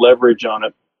little bit more leverage on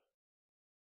it.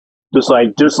 Just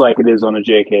like it is on a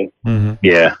JK. Mm-hmm.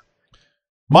 Yeah.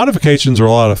 Modifications are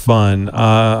a lot of fun.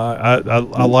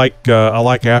 I like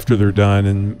after they're done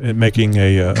and making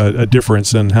a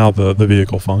difference in how the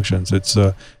vehicle functions.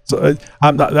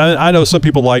 I know some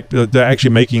people like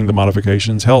actually making the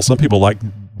modifications. Hell, some people like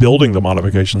building the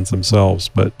modifications themselves.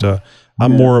 But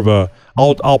I'm more of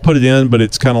I'll put it in, but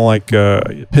it's kind of like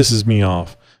it pisses me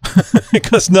off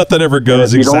because nothing ever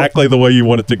goes exactly the way you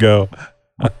want it to go.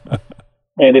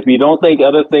 And if you don't think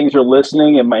other things are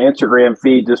listening, and my Instagram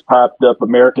feed just popped up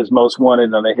America's Most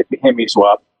Wanted on a Hemi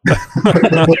swap.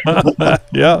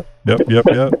 Yeah.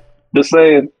 Yep. Just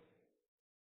saying.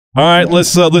 All right,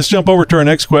 let's jump over to our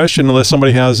next question. Unless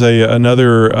somebody has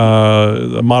another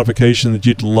modification that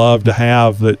you'd love to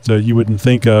have that you wouldn't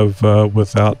think of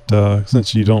without,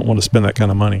 since you don't want to spend that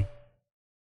kind of money.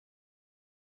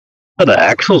 But the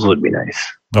axles would be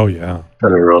nice. Oh yeah,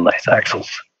 they're real nice axles.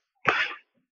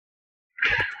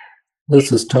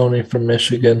 This is Tony from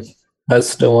Michigan. I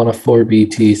still want a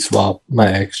 4BT swap my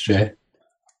XJ.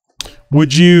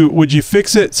 Would you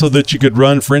fix it so that you could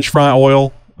run French fry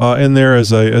oil in there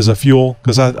as a fuel?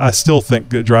 Because I still think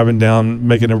that driving down,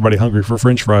 making everybody hungry for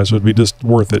French fries would be just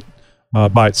worth it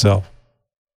by itself.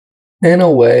 In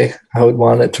a way, I would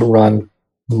want it to run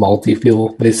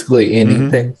multi-fuel, basically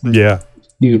anything. Mm-hmm. Yeah.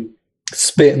 You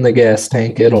spit in the gas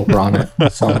tank, it'll run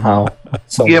it somehow.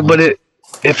 Yeah, but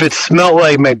if it smelled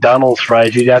like McDonald's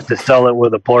fries, you'd have to sell it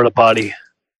with a porta potty.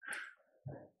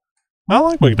 I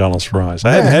like McDonald's fries.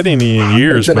 I haven't had any in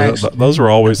years, but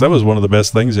that was one of the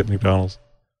best things at McDonald's.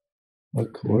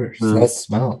 Of course, that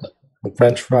smell. The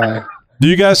French fry. Do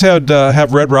you guys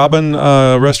have Red Robin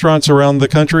restaurants around the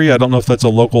country? I don't know if that's a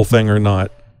local thing or not.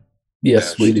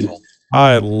 Yes, we do.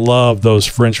 I love those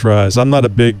French fries. I'm not a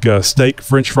big steak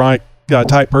French fry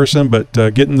type person, but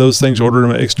getting those things,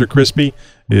 ordering them extra crispy,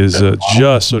 is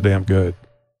just so damn good.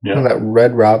 Yeah, and that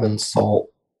Red Robin salt.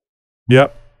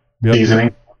 Yep.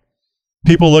 Seasoning.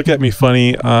 People look at me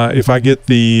funny if I get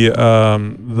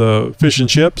the fish and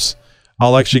chips.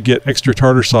 I'll actually get extra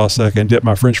tartar sauce that I can dip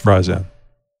my French fries in.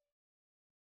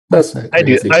 That's not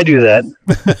crazy. I do that.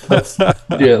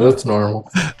 That's normal.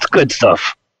 It's good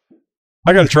stuff.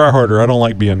 I got to try harder. I don't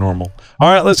like being normal.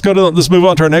 All right, let's move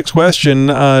on to our next question.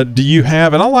 Do you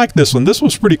have, and I like this one. This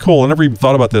was pretty cool. I never even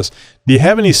thought about this. Do you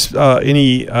have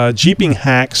any Jeeping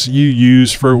hacks you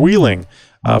use for wheeling?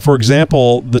 For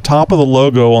example, the top of the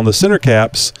logo on the center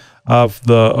caps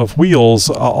of wheels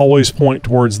always point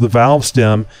towards the valve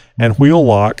stem and wheel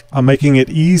lock, making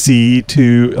it easy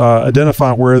to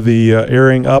identify where the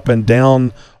airing up and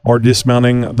down or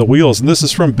dismounting the wheels. And this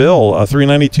is from Bill,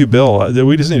 392 Bill.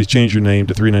 We just need to change your name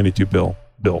to 392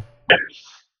 Bill.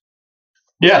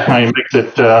 Yeah, I mean, it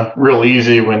makes it real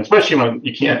easy especially when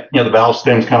you can't, the valve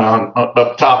stem's kind of on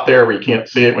up top there where you can't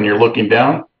see it when you're looking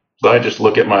down. So I just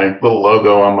look at my little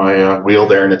logo on my wheel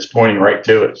there, and it's pointing right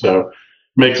to it. So it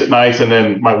makes it nice. And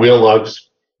then my wheel lugs,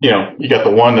 you got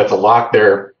the one that's a lock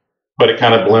there, but it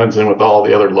kind of blends in with all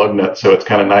the other lug nuts. So it's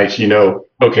kind of nice,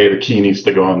 okay, the key needs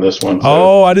to go on this one. So.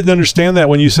 Oh, I didn't understand that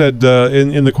when you said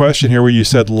in the question here where you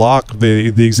said lock,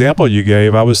 the example you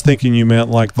gave, I was thinking you meant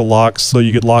like the locks so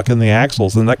you could lock in the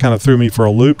axles. And that kind of threw me for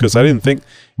a loop because I didn't think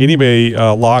anybody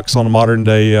locks on a modern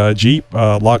day Jeep,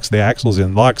 locks the axles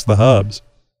in, locks the hubs.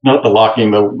 Not the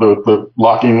locking, the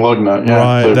locking lug nut. Yeah.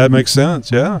 Right, so, that makes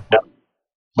sense. Yeah.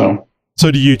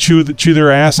 So do you chew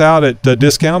their ass out at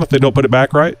discount if they don't put it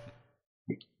back right?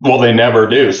 Well, they never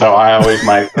do. So I always,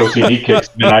 my OCD kicks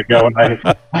in, and I go and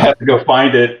I have to go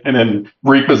find it and then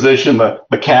reposition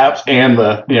the caps and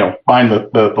find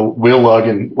the wheel lug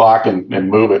and lock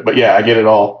and move it. But yeah, I get it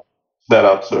all set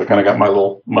up. So I kind of got my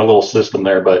little system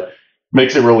there, but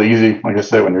makes it really easy. Like I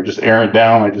said, when you're just airing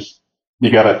down,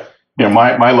 you got to,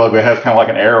 my logo has kind of like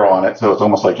an arrow on it. So it's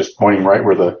almost like just pointing right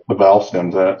where the valve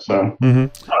stem's at. So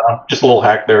just a little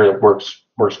hack there that works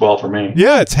well for me.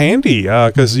 Yeah, it's handy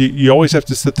because you always have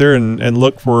to sit there and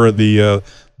look for the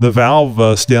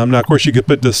valve stem. Now, of course, you could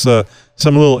put this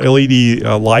some little LED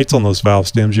lights on those valve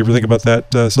stems. You ever think about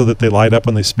that so that they light up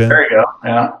when they spin? There you go.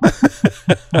 Yeah.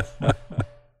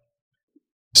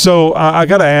 So I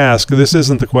got to ask, this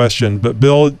isn't the question, but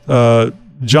Bill,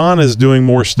 John is doing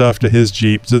more stuff to his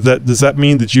Jeep. Does that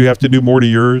mean that you have to do more to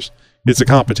yours? It's a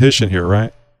competition here,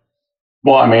 right?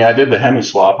 Well, I mean, I did the Hemi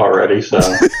swap already, so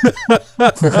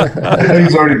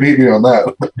he's already beat me on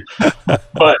that.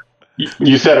 But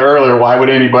you said earlier, why would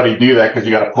anybody do that? Because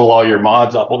you got to pull all your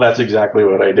mods off. Well, that's exactly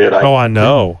what I did. I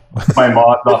know. My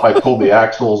mods off. I pulled the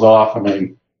axles off. I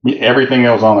mean, everything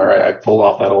that was on there, I pulled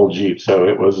off that old Jeep. So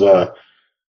it was a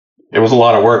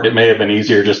lot of work. It may have been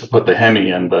easier just to put the Hemi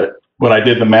in, but when I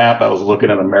did the map, I was looking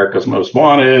at America's Most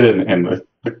Wanted and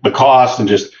the cost and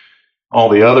just all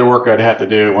the other work I'd have to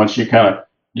do. Once you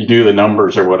do the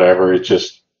numbers or whatever, it's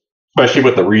just, especially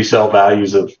with the resale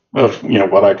values of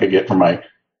what I could get for my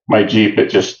Jeep,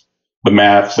 the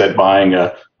math said buying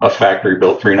a factory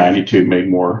built 392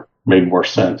 made more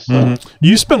sense. So. Mm-hmm.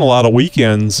 You spent a lot of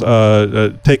weekends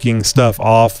taking stuff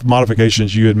off,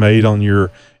 modifications you had made on your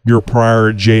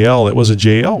prior JL. It was a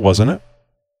JL, wasn't it?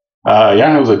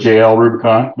 Yeah, it was a JL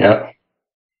Rubicon. Yeah.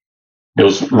 it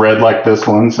was red like this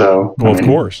one. So, well, of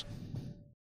course.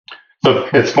 So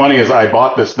it's funny as I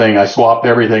bought this thing, I swapped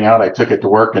everything out. I took it to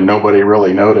work and nobody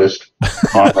really noticed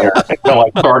on there until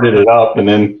I started it up. And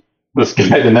then this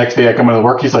guy, the next day I come into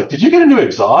work, he's like, "Did you get a new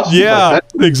exhaust?" Yeah, like,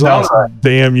 exhaust. Right.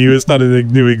 Damn you! It's not a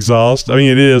new exhaust. I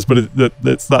mean, it is, but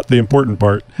that's not the important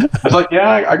part. I was like,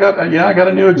 I got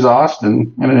a new exhaust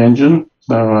and an engine.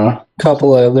 So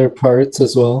couple other parts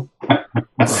as well.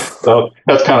 So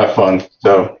that's kind of fun.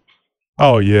 So.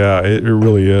 Oh yeah, it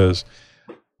really is.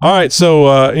 All right, so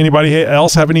anybody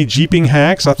else have any Jeeping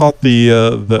hacks? I thought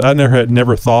I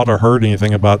never thought or heard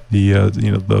anything about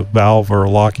the valve or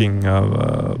locking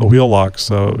the wheel locks.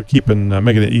 So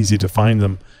making it easy to find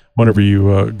them whenever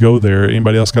you go there.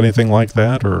 Anybody else got anything like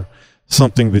that or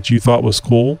something that you thought was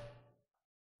cool?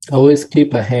 Always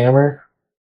keep a hammer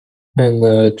in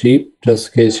the Jeep just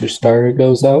in case your starter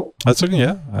goes out. That's okay.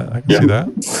 Yeah, I can see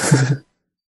that.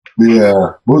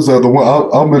 Yeah, what was the one?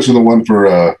 I'll mention the one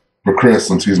for Chris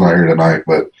since he's not here tonight,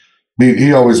 but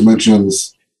he always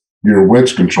mentions your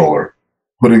winch controller,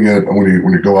 putting it when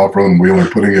you go off road and wheeling,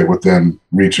 putting it within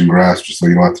reach and grasp, just so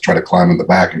you don't have to try to climb in the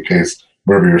back in case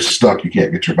wherever you're stuck, you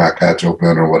can't get your back hatch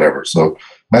open or whatever. So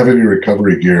having your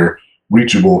recovery gear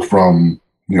reachable from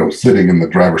sitting in the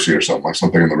driver's seat or something, like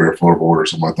something in the rear floorboard or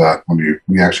something like that when you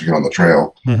actually get on the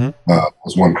trail,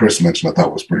 was one Chris mentioned. I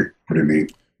thought was pretty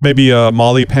neat. Maybe a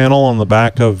MOLLE panel on the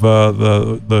back of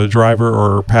the driver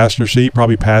or passenger seat.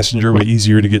 Probably passenger would be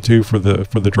easier to get to for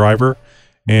the driver,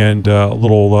 and a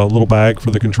little bag for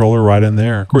the controller right in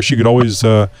there. Of course, you could always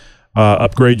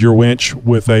upgrade your winch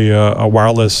with a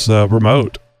wireless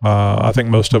remote. I think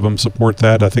most of them support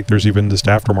that. I think there's even just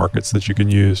aftermarkets that you can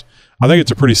use. I think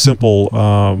it's a pretty simple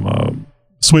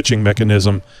switching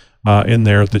mechanism in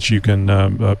there that you can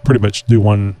pretty much do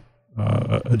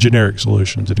a generic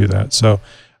solution to do that. So.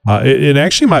 It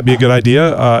actually might be a good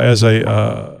idea as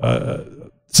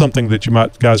something that you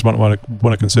guys might want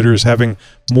to consider is having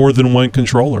more than one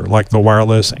controller, like the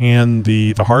wireless and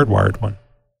the hardwired one.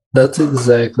 That's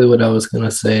exactly what I was going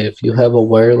to say. If you have a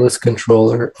wireless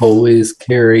controller, always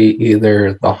carry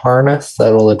either the harness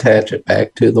that'll attach it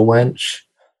back to the winch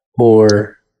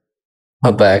or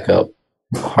a backup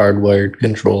hardwired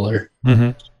controller.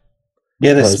 Mm-hmm.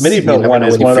 Yeah, the Smittybilt one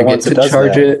is one of the ones that does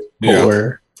charge that. it.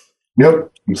 Or Yep.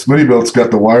 The Smittybilt's got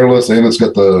the wireless and it's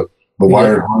got the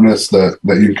wired harness that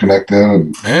you can connect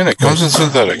in. And it comes in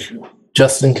synthetic.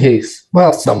 Just in case.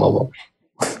 Well, some of them.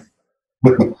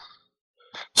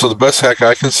 So the best hack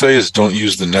I can say is don't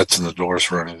use the nets in the doors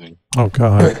for anything. Oh,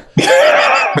 God.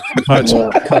 That's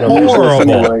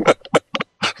horrible.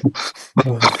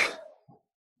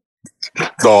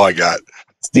 That's all I got.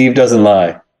 Steve doesn't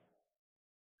lie.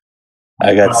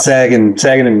 I got sagging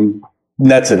and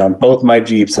nets it on both my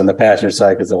Jeeps on the passenger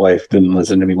side because the wife didn't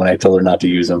listen to me when I told her not to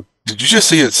use them. Did you just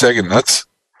see it sagging nuts?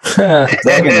 Well, that's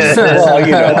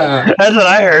what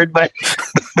I heard, but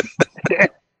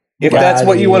if that's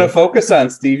what you want to focus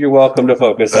on, Steve, you're welcome to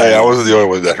focus on. Hey, I wasn't the only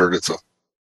one that heard it. So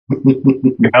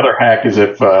the other hack is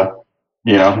if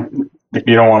you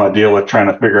don't want to deal with trying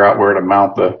to figure out where to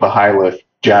mount the high lift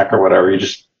jack or whatever, you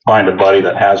just find a buddy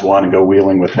that has one and go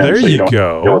wheeling with him. There so you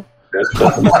go.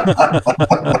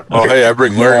 Oh, hey, I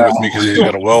bring Larry with me because he's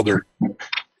got a welder.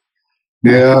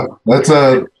 Yeah, that's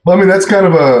kind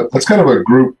of a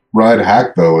group ride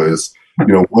hack though. Is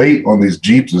weight on these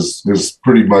Jeeps is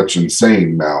pretty much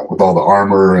insane now with all the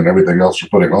armor and everything else you're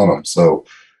putting on them. So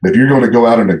if you're going to go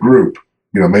out in a group,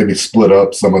 maybe split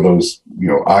up some of those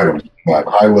items, like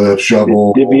high lift,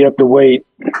 shovel, divvy up the weight,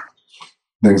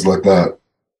 things like that.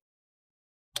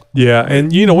 Yeah,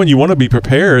 and when you want to be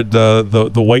prepared,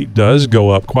 the weight does go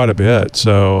up quite a bit.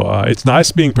 So it's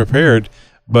nice being prepared,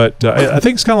 but I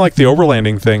think it's kind of like the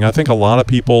overlanding thing. I think a lot of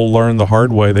people learn the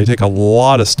hard way. They take a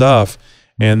lot of stuff,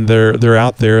 and they're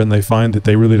out there, and they find that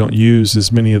they really don't use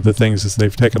as many of the things as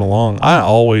they've taken along. I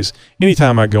always,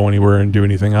 anytime I go anywhere and do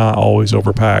anything, I always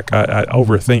overpack. I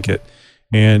overthink it,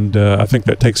 and I think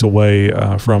that takes away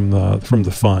from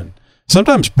the fun.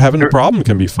 Sometimes having a problem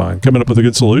can be fun. Coming up with a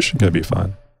good solution can be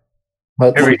fun.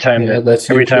 That's every time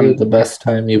the best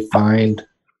time you find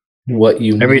what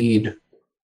you need.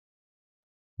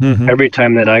 Mm-hmm. Every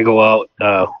time that I go out,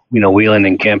 wheeling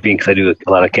and camping, because I do a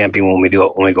lot of camping when we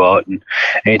go out, and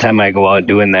anytime I go out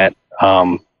doing that,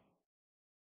 I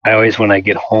always, when I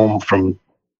get home from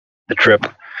the trip,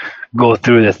 go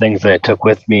through the things that I took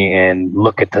with me and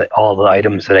look at all the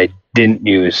items that I didn't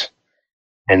use,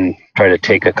 and try to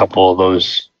take a couple of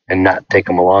those and not take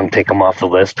them along, take them off the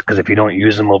list. Because if you don't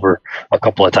use them over a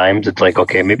couple of times, it's like,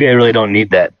 okay, maybe I really don't need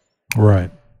that. Right.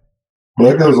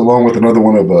 Well, that goes along with another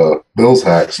one of Bill's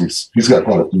hacks. He's got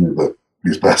quite a few that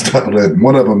he's passed out. And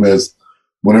one of them is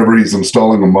whenever he's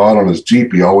installing a mod on his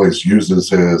Jeep, he always uses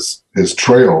his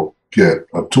trail kit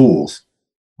of tools.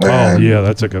 And,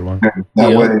 that's a good one. And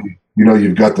that way,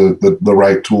 you've got the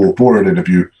right tool for it. And if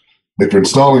you're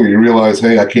installing it, you realize,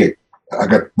 hey,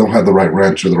 don't have the right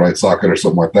wrench or the right socket or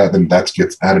something like that, then that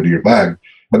gets added to your bag.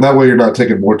 And that way you're not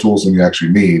taking more tools than you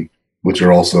actually need, which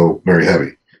are also very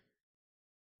heavy.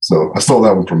 So I stole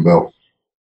that one from Bill.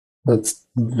 That's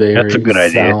a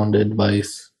good sound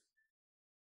advice.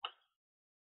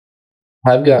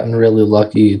 I've gotten really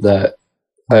lucky that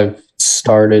I've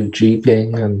started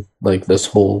Jeeping and like this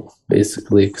whole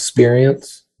basically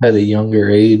experience at a younger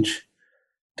age,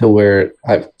 to where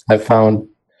I found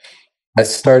I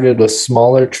started with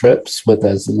smaller trips with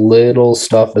as little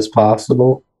stuff as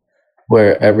possible,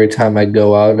 where every time I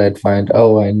go out, I'd find,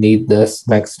 I need this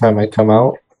next time I come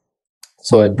out.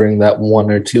 So I'd bring that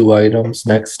 1 or 2 items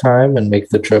next time and make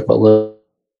the trip a little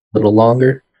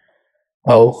longer.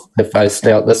 If I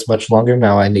stay out this much longer,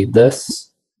 now I need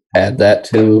this. Add that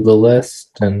to the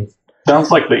list. And sounds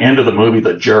like the end of the movie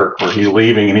The Jerk, where he's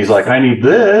leaving and he's like, I need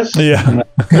this. Yeah.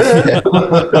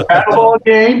 The paddle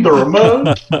game, the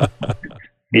remote.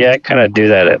 Yeah, I kind of do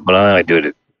that, but I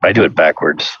do it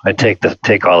backwards. I take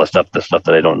all the stuff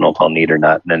that I don't know if I'll need or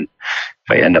not, and then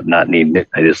if I end up not needing it,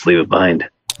 I just leave it behind.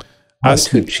 I'm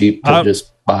too cheap to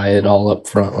just buy it all up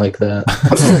front like that.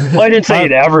 Well, I didn't say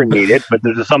you'd ever need it, but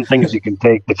there's some things you can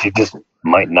take that you just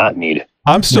might not need.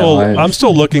 I'm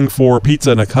still looking for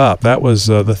pizza in a cup. That was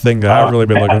the thing that I've really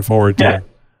been looking forward to.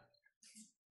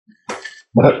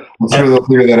 I'm sure they'll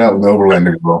figure that out in the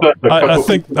Overlanding world. I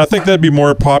think that'd be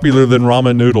more popular than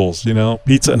ramen noodles.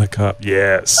 Pizza in a cup.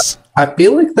 Yes. I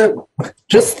feel like that.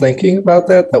 Just thinking about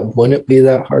that wouldn't be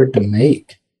that hard to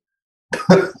make.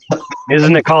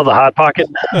 Isn't it called the Hot Pocket?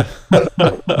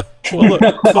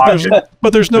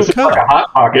 But there's no cup. Like a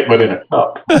Hot Pocket, but in a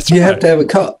cup. You have to have a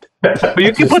cup. But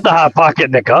you can put the Hot Pocket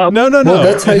in the cup. No. Well,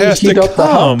 that's how it you has heat to up the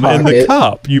Hot come in the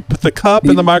cup. You put the cup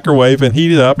in the microwave and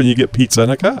heat it up, and you get pizza in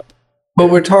a cup. But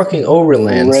we're talking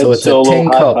Overland, so it's a tin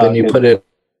cup, and you put it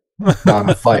on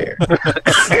a fire.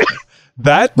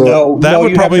 That would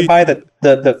probably have to buy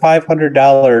the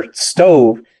 $500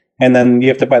 stove, and then you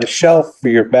have to buy the shelf for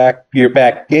your back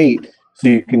gate, so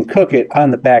you can cook it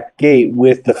on the back gate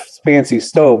with the fancy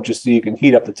stove, just so you can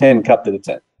heat up the tin cup to the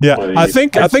tin. Yeah, I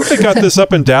think they got this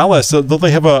up in Dallas. Don't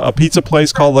they have a pizza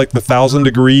place called like the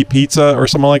 1,000-degree pizza or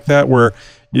something like that, where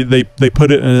they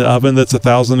put it in an oven that's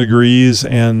 1,000 degrees,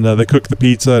 and they cook the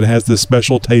pizza. It has this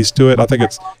special taste to it. I think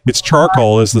it's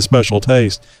charcoal is the special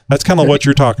taste. That's kind of what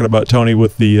you're talking about, Tony,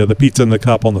 with the pizza in the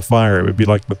cup on the fire. It would be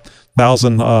like the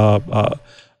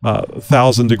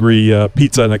 1,000-degree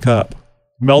pizza in a cup.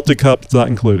 Melted cup not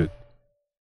included.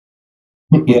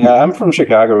 Yeah, I'm from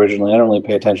Chicago originally. I don't really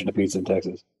pay attention to pizza in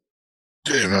Texas.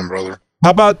 Amen, brother.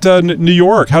 How about New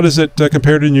York? How does it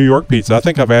compare to New York pizza? I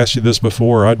think I've asked you this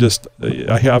before.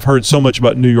 I've heard so much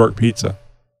about New York pizza.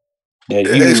 Yeah,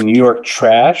 even New York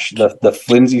trash, the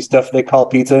flimsy stuff they call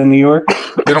pizza in New York.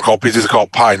 They don't call it pizza; they call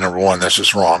it pie. Number one, that's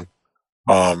just wrong.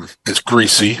 It's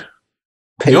greasy.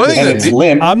 The only thing it's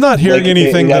limp. I'm not hearing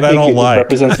anything that I don't like. It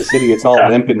represents the city. It's all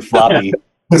limp and floppy.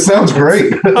 It sounds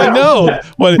great. I know.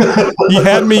 Well, you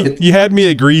had me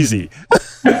at greasy.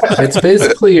 It's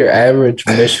basically your average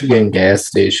Michigan gas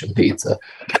station pizza.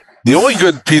 The only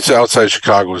good pizza outside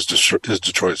Chicago is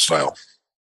Detroit style,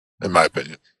 in my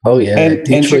opinion. Oh yeah,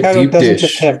 and Chicago doesn't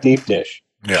just have deep dish.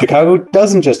 Yeah. Chicago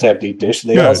doesn't just have deep dish;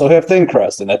 they also have thin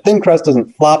crust, and that thin crust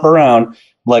doesn't flop around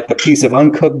like a piece of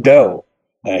uncooked dough.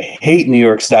 I hate New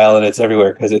York style, and it's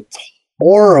everywhere because it's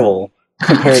horrible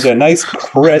compared to a nice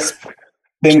crisp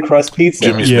thin crust pizza.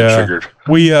 Jimmy's been triggered.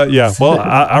 Well,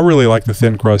 I really like the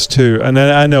thin crust too, and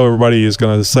then I know everybody is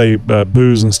going to say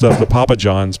booze and stuff to Papa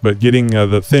John's, but getting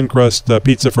the thin crust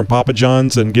pizza from Papa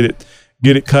John's and get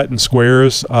it cut in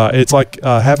squares, it's like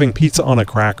having pizza on a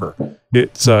cracker.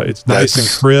 It's nice and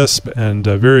crisp and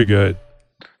very good.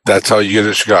 That's how you get it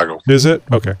in Chicago. Is it?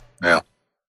 Okay. Yeah.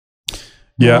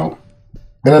 Yeah.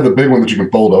 And have the big one that you can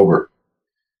fold over.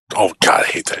 Oh God, I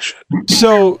hate that shit.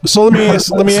 So let me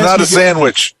ask. It's not a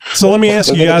sandwich. So let me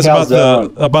ask you guys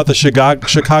about the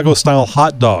Chicago style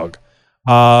hot dog.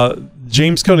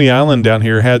 James Coney Island down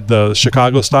here had the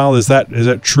Chicago style. Is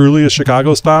that truly a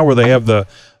Chicago style where they have the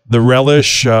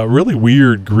relish, really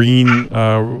weird green,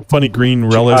 funny green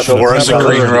relish? The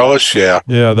green relish, yeah.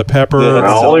 Yeah, the pepper.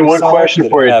 Only one question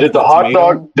for you: Did the hot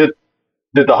dog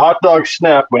did the hot dog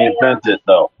snap when you bent it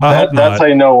though? That's how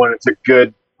you know when it's a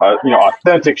good,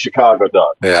 authentic Chicago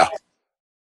dog. Yeah.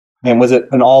 And was it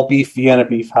an all beef Vienna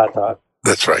beef hot dog?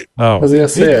 That's right. Oh, I was gonna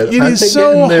say it is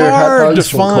so hard to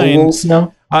find.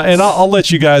 and I'll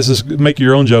let you guys just make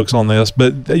your own jokes on this,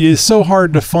 but it's so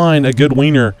hard to find a good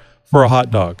wiener for a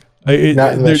hot dog.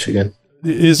 Not in Michigan.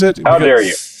 Is it? How dare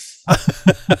you?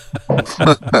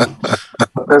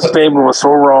 That statement was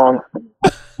so wrong.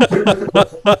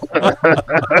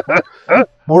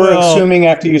 We're assuming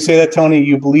after you say that, Tony,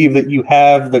 you believe that you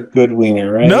have the good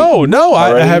wiener, right? No,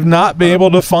 I have not been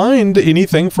able to find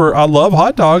anything for. I love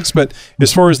hot dogs, but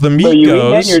as far as the meat So you goes,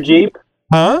 eating that in your Jeep?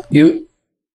 Huh?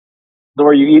 So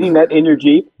are you eating that in your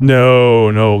Jeep?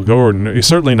 No, Gordon.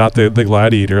 Certainly not the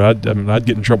Gladiator. I'd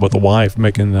get in trouble with the wife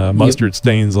making mustard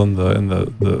stains on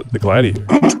the Gladiator.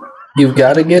 You've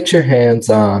got to get your hands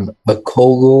on a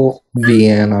Kogel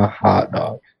Vienna hot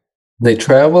dog. They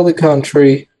travel the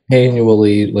country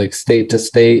annually, like state to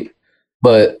state,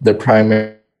 but they're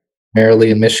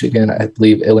primarily in Michigan, I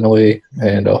believe Illinois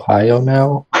and Ohio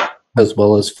now, as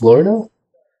well as Florida.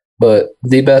 But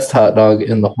the best hot dog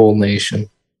in the whole nation,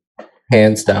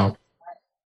 hands down.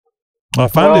 I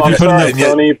found if you put sorry,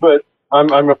 Tony, but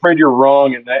I'm afraid you're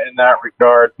wrong in that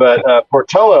regard. But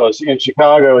Portillo's in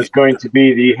Chicago is going to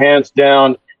be the hands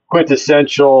down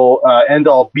quintessential end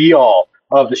all be all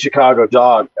of the Chicago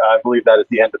dog. I believe that is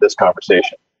the end of this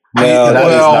conversation.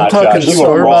 No, I'm talking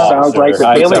store-bought. Sounds like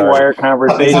the Daily Wire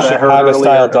conversation I heard earlier.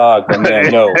 Chicago-style dog, but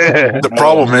no. The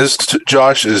problem is,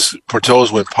 Josh, is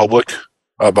Portillo's went public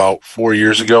about 4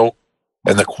 years ago,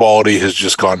 and the quality has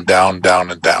just gone down, and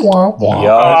down.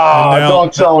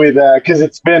 Don't tell me that, because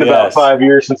it's been about 5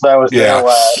 years since I was there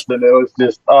last, and it was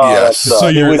just So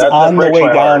it was on the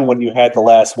way down when you had the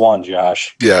last one,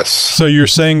 Josh. Yes. So you're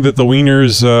saying that the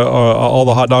wieners, all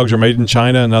the hot dogs are made in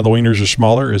China, and now the wieners are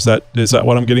smaller? Is that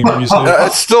what I'm getting from you, Steve?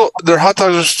 It's still, their hot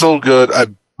dogs are still good.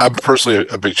 I'm personally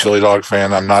a big chili dog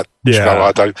fan. I'm not Chicago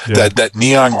hot dog. Yeah. That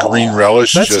neon green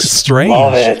relish, That's just strange.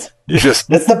 Love it. Just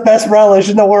It's the best relish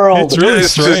in the world. It's really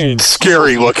it's strange. just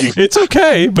scary looking. It's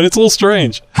okay, but it's a little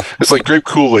strange. It's like grape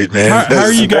Kool-Aid, man. How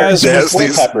are you guys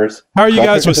with peppers? How are you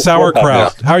guys with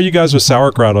sauerkraut? How are you guys with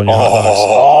sauerkraut on your hot dogs?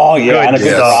 Oh yeah, and a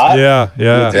good hot.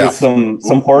 Yeah. With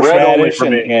some horseradish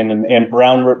and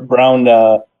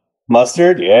brown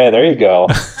mustard. Yeah, there you go.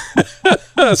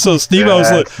 So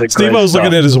Steve-O's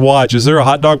looking at his watch. Is there a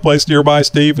hot dog place nearby,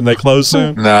 Steve? And they close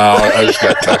soon? No, I just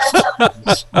got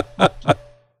text.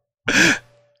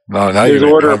 No, now His you're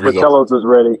order hungry, for Tellos is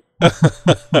ready.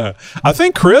 I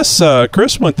think Chris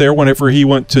went there whenever he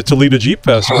went to Toledo Jeep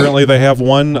Fest. Apparently, they have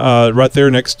one right there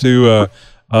next to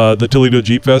the Toledo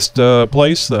Jeep Fest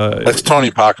place. That's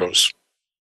Tony Paco's.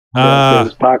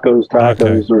 Paco's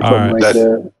tacos or something like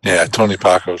that. Yeah, Tony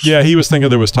Paco's. Yeah, he was thinking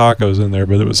there was tacos in there,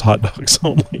 but it was hot dogs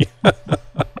only.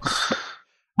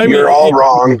 You're all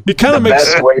wrong. It kind of the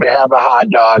makes best way to have a hot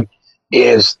dog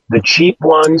is the cheap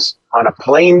ones on a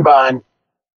plain bun,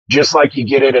 just like you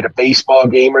get it at a baseball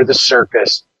game or the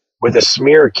circus, with a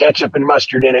smear of ketchup and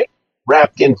mustard in it,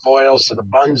 wrapped in foil so the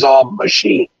bun's all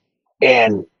mushy.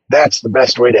 And that's the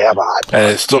best way to have a hot dog.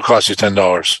 And it still costs you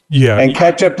 $10. Yeah. And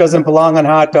ketchup doesn't belong on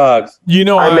hot dogs. You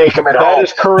know, I make them at home. That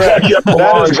is correct. Ketchup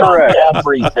belongs on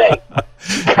everything.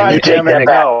 And you take that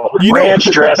back. Ranch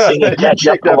dressing and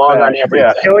ketchup belong on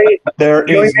everything. There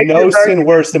is no sin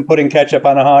worse than putting ketchup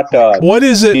on a hot dog. What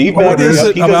is it? What is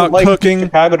it about cooking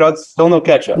Chicago dogs? Still no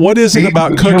ketchup. What is it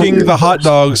about cooking the hot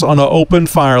dogs on an open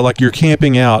fire, like you're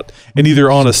camping out, and either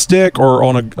on a stick or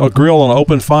on a grill on an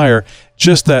open fire?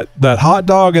 Just that hot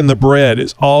dog and the bread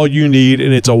is all you need,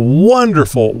 and it's a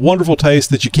wonderful, wonderful taste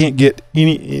that you can't get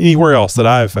anywhere else that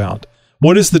I have found.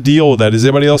 What is the deal with that? Has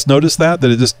anybody else noticed that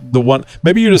it just the one?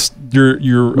 Maybe you're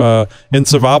in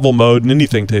survival mode and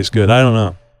anything tastes good. I don't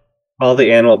know. All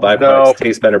the animal byproducts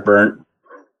taste better burnt.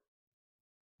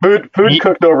 Food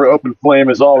cooked over open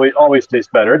flame is always tastes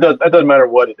better. It doesn't matter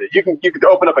what it is. You can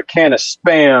open up a can of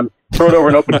Spam, throw it over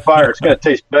an open fire. It's going to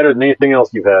taste better than anything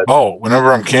else you've had. Oh,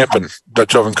 whenever I'm camping,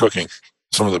 Dutch oven cooking,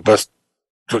 some of the best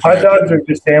cooking. Hot dogs are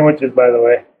just sandwiches, by the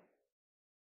way.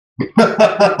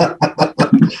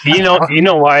 You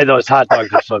know why those hot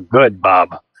dogs are so good,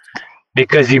 Bob?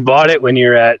 Because you bought it when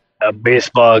you're at a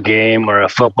baseball game or a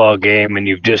football game and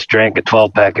you've just drank a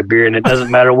 12-pack of beer and it doesn't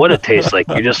matter what it tastes like.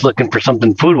 You're just looking for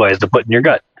something food-wise to put in your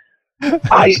gut.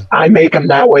 I make them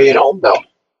that way at home, though.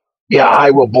 Yeah,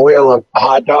 I will boil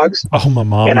hot dogs. Oh, my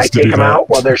mom and I used to take do them that. out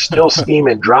while they're still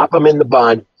steaming, drop them in the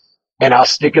bun, and I'll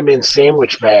stick them in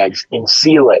sandwich bags and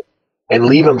seal it and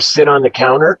leave them sit on the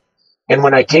counter. And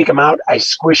when I take them out, I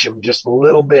squish them just a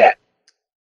little bit.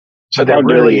 So they're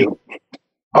really,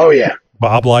 oh yeah.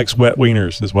 Bob likes wet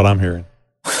wieners, is what I'm hearing.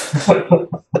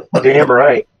 Damn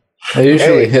right. I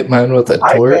usually hit mine with a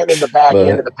torch. I've been in the back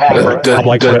end of the pack. Bob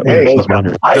likes wet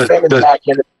wieners. I've been in the back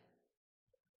end.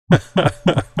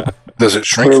 Does it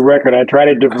shrink? For the record, I try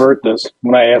to divert this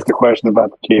when I ask the question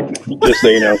about the chief, just so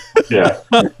you know. Yeah.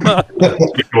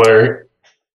 Larry.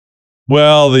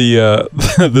 Well, the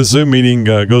the Zoom meeting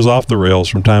goes off the rails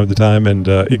from time to time, and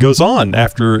it goes on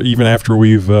even after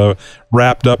we've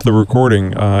wrapped up the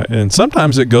recording, and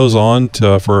sometimes it goes on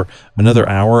for another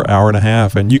hour and a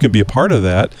half, and you can be a part of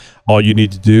that. All you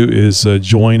need to do is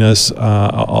join us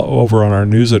over on our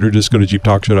newsletter. Just go to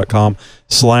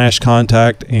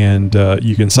jeeptalkshow.com/contact, and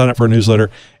you can sign up for a newsletter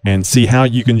and see how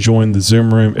you can join the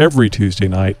Zoom room every Tuesday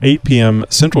night, 8 p.m.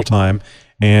 Central Time.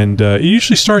 And it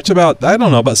usually starts about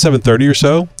 7:30 or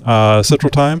so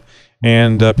Central Time,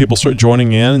 and people start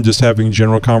joining in and just having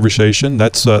general conversation.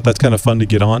 That's kind of fun to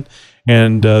get on.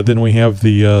 And then we have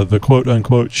the quote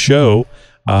unquote show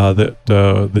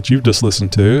that you've just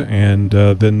listened to, and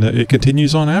then it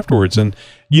continues on afterwards. And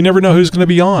you never know who's going to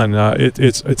be on.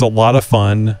 It's a lot of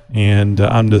fun, and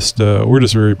we're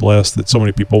just very blessed that so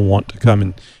many people want to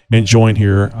come and join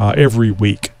here every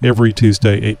week, every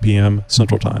Tuesday, 8 p.m.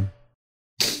 Central Time.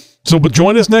 So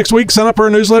join us next week, sign up for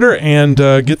our newsletter, and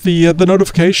get the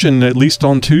notification, at least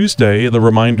on Tuesday, the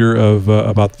reminder of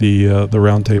about the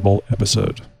Roundtable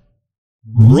episode.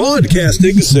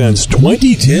 Broadcasting since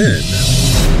 2010.